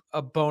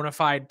bona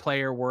fide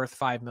player worth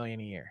 $5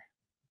 million a year.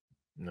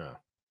 No,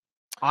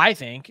 I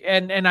think,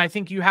 and I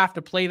think you have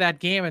to play that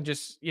game and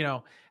just,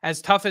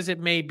 as tough as it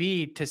may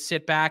be, to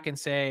sit back and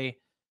say,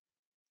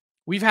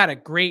 we've had a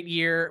great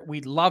year.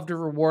 We'd love to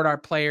reward our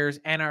players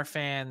and our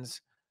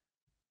fans,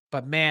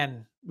 but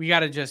man, we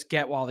got to just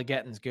get while the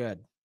getting's good.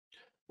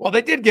 Well,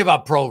 they did give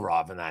up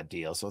Provorov in that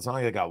deal, so it's not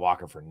like they got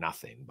Walker for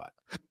nothing, but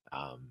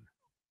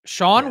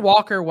Sean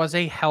Walker was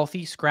a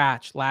healthy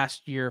scratch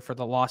last year for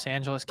the Los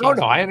Angeles Kings. Oh,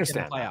 no, I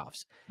understand in the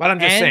playoffs. But I'm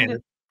just saying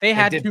they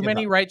had too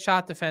many right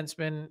shot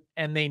defensemen,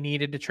 and they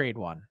needed to trade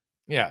one.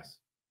 Yes.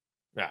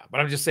 Yeah, but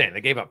I'm just saying they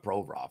gave up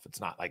Provorov.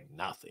 It's not like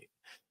nothing.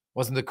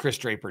 Wasn't the Chris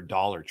Draper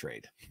dollar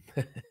trade?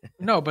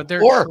 No, but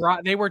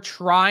they were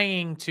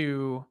trying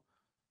to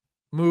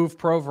move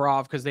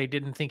Provorov because they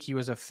didn't think he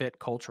was a fit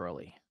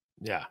culturally.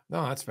 Yeah,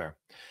 no, that's fair.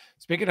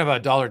 Speaking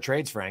of dollar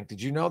trades, Frank,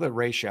 did you know that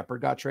Ray Shepherd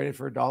got traded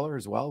for $1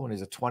 as well when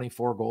he's a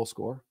 24-goal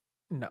scorer?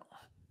 No.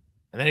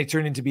 And then he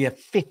turned into be a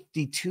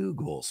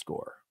 52-goal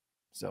scorer.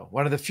 So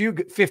one of the few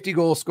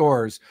 50-goal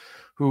scorers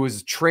who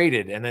was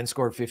traded and then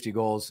scored 50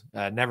 goals,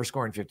 never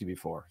scoring 50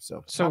 before.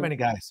 So not many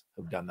guys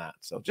have done that.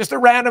 So just a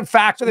random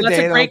fact of the day.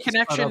 That's a great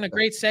connection, a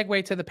great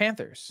segue to the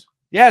Panthers.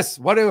 Yes.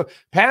 What do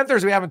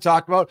Panthers we haven't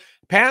talked about?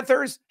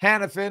 Panthers,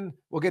 Hanifin.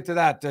 We'll get to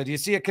that. Do you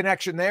see a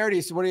connection there?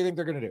 What do you think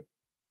they're going to do?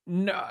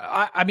 No,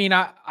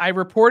 I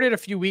reported a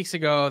few weeks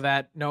ago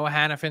that Noah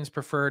Hanifin's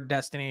preferred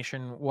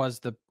destination was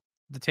the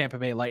Tampa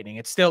Bay Lightning.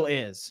 It still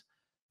is.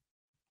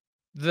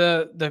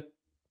 The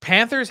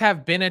Panthers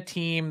have been a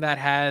team that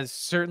has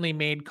certainly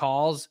made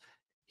calls.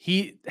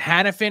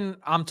 Hanifin,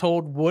 I'm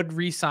told, would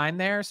re-sign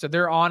there, so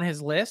they're on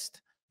his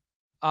list.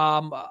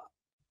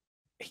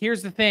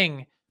 Here's the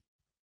thing.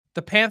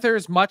 The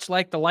Panthers, much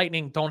like the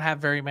Lightning, don't have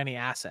very many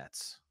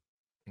assets.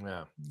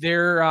 Yeah.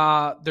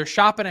 They're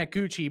shopping at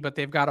Gucci, but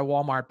they've got a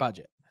Walmart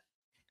budget.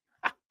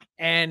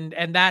 And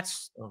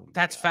that's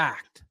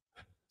fact.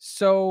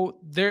 So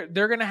they're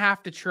going to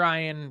have to try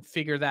and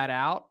figure that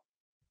out.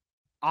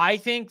 I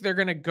think they're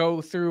going to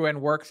go through and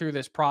work through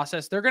this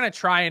process. They're going to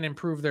try and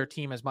improve their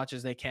team as much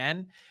as they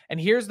can. And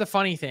here's the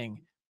funny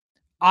thing.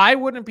 I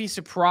wouldn't be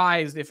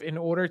surprised if, in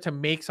order to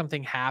make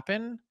something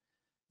happen,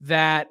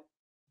 that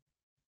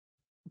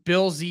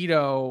Bill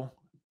Zito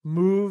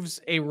moves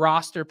a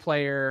roster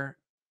player,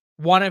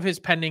 one of his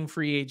pending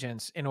free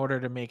agents, in order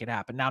to make it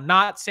happen. Now,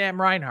 not Sam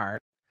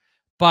Reinhart,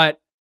 but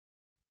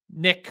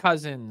Nick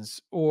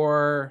Cousins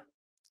or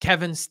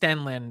Kevin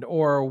Stenlund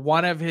or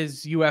one of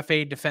his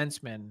UFA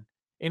defensemen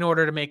in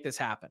order to make this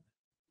happen.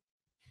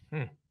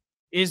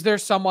 Is there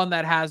someone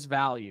that has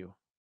value?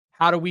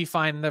 How do we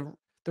find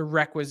the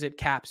requisite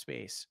cap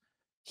space?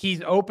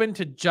 He's open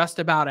to just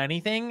about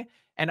anything.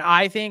 And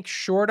I think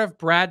short of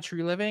Brad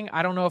Treliving,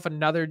 I don't know if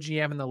another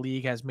GM in the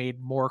league has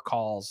made more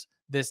calls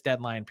this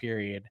deadline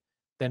period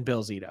than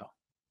Bill Zito.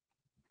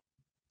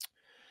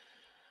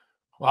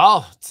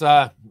 Well, it's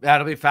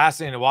that'll be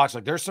fascinating to watch.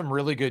 Like, there's some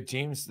really good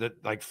teams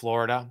that, like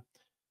Florida,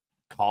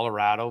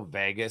 Colorado,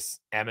 Vegas,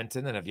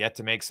 Edmonton, that have yet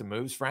to make some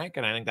moves, Frank.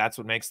 And I think that's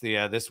what makes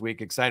the this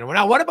week exciting. Well,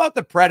 now, what about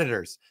the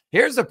Predators?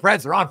 Here's the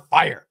Preds. They're on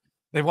fire.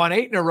 They've won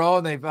 8 in a row,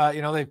 and they've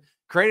they've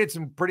created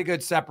some pretty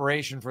good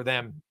separation for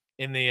them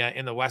in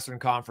the Western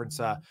Conference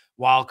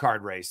wild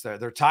card race.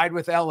 They're tied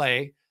with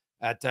LA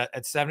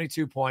at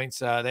 72 points.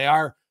 They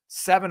are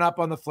 7 up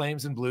on the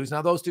Flames and Blues.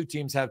 Now, those two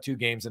teams have 2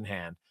 games in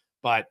hand,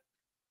 but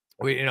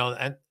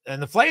and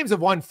the Flames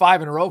have won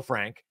 5 in a row,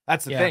 Frank.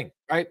 That's the thing,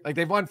 right? Like,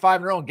 they've won 5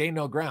 in a row and gained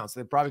no ground.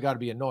 So they've probably got to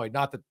be annoyed.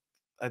 Not that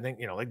I think,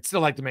 they'd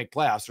still like to make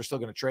playoffs. They're still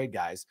going to trade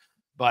guys.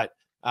 But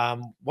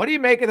what do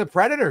you make of the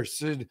Predators?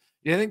 Do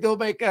you think they'll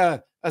make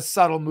a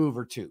subtle move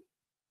or two?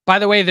 By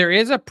the way, there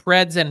is a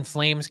Preds and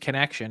Flames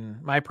connection.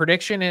 My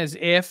prediction is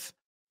the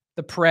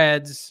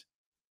Preds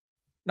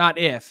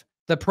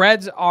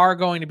are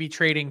going to be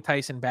trading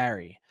Tyson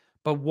Barrie.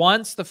 But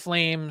once the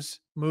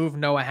Flames move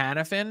Noah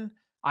Hannafin,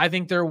 I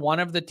think they're one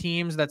of the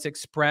teams that's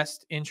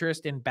expressed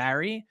interest in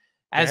Barrie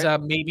as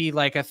maybe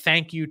like a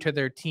thank you to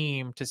their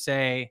team, to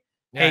say,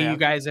 hey, you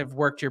guys have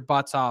worked your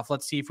butts off.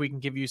 Let's see if we can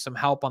give you some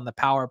help on the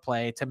power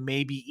play to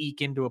maybe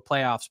eke into a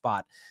playoff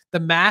spot. The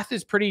math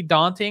is pretty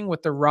daunting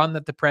with the run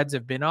that the Preds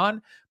have been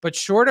on, but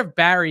short of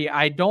Barrie,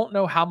 I don't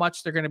know how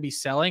much they're going to be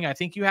selling. I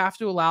think you have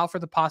to allow for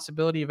the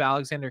possibility of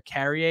Alexander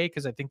Carrier,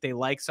 because I think they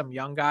like some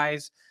young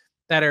guys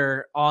that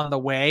are on the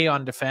way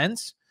on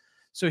defense.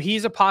 So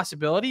he's a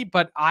possibility,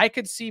 but I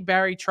could see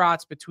Barry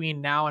Trotz between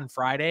now and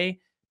Friday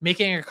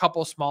making a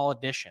couple small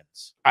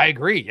additions. I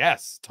agree.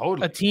 Yes,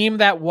 totally. A team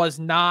that was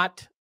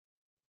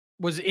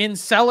in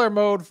seller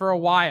mode for a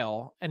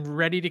while and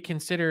ready to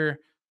consider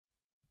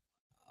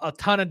a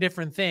ton of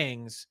different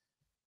things,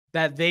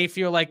 that they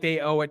feel like they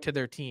owe it to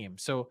their team.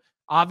 So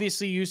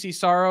obviously UC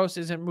Saros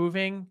isn't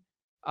moving,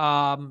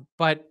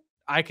 but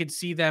I could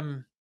see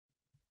them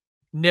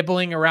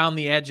nibbling around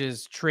the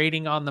edges,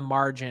 trading on the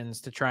margins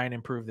to try and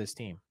improve this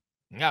team.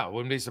 Yeah,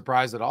 wouldn't be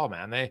surprised at all,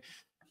 man.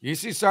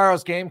 UC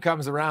Saros game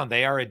comes around,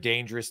 they are a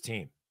dangerous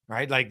team,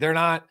 right? Like, they're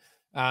not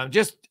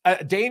just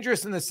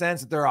dangerous in the sense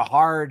that they're a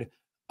hard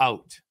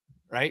out,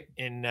 right?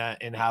 In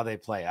how they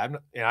play.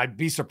 I'd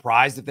be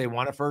surprised if they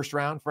won a first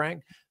round,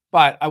 Frank,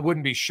 but I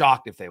wouldn't be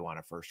shocked if they won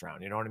a first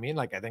round. You know what I mean?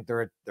 Like, I think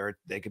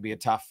they could be a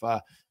tough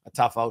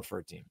out for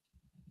a team.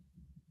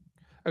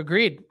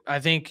 Agreed. I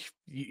think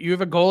you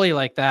have a goalie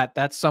like that.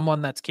 That's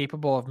someone that's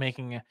capable of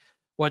making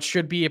what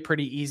should be a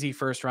pretty easy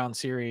first round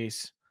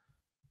series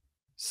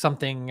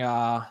something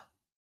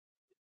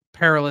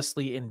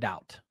perilously in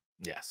doubt.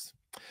 Yes.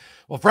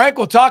 Well, Frank,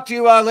 we'll talk to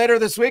you later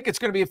this week. It's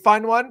going to be a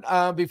fun one.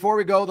 Before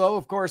we go, though,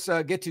 of course,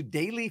 get to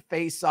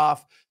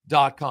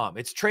dailyfaceoff.com.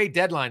 It's trade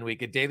deadline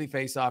week at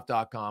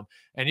dailyfaceoff.com,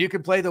 and you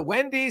can play the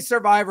Wendy's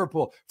Survivor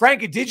Pool.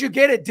 Frankie, did you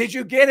get it? Did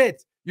you get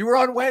it? You were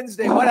on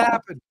Wednesday. What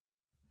happened?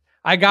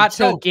 I got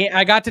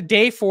to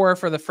day 4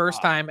 for the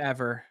first time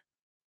ever,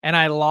 and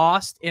I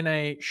lost in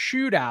a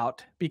shootout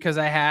because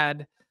I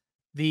had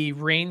the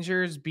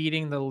Rangers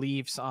beating the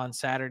Leafs on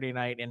Saturday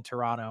night in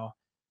Toronto.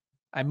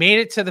 I made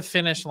it to the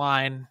finish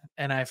line,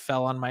 and I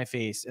fell on my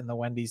face in the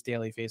Wendy's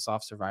Daily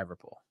Face-Off Survivor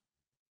Pool.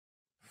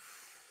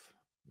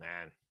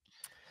 Man,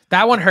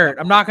 that one hurt.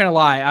 I'm not going to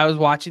lie. I was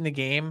watching the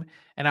game,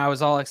 and I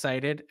was all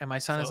excited, and my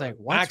son is like,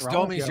 what's Max wrong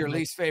Domi's your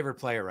least favorite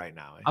player right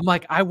now. I'm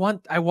like, I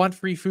want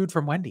free food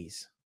from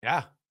Wendy's.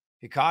 Yeah,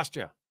 he cost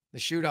you the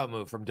shootout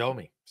move from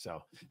Domi.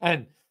 So,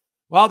 and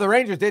well, the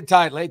Rangers did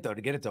tie it late though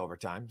to get it to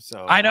overtime.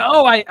 So I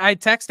know I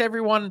text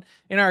everyone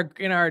in our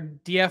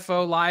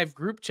DFO live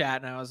group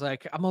chat, and I was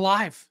like, I'm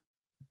alive.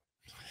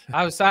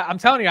 I'm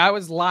telling you, I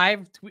was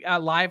live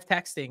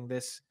texting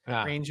this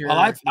Ranger.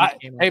 Well,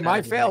 hey,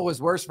 my fail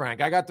was worse, Frank.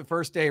 I got the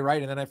first day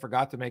right, and then I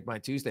forgot to make my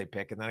Tuesday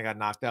pick, and then I got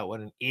knocked out. What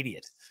an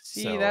idiot!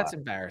 See, that's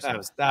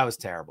embarrassing. That was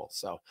terrible.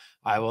 So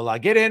I will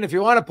get in if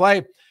you want to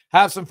play.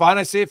 Have some fun.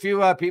 I see a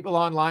few people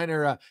online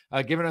are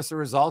giving us the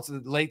results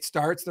of the late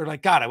starts. They're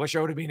like, God, I wish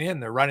I would have been in.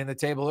 They're running the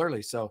table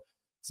early, so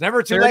it's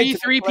never too late.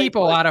 33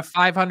 people out of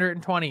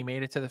 520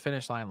 made it to the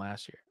finish line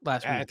last week.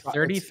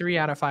 33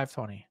 out of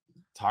 520.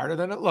 It's harder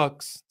than it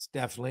looks. It's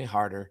definitely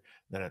harder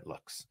than it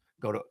looks.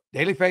 Go to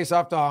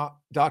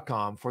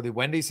dailyfaceoff.com for the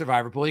Wendy's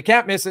Survivor Pool. You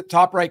can't miss it.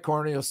 Top right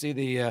corner, you'll see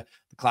the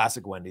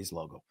classic Wendy's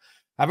logo.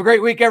 Have a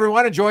great week,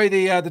 everyone. Enjoy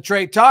the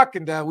trade talk,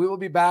 and we will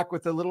be back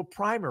with a little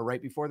primer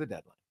right before the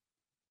deadline.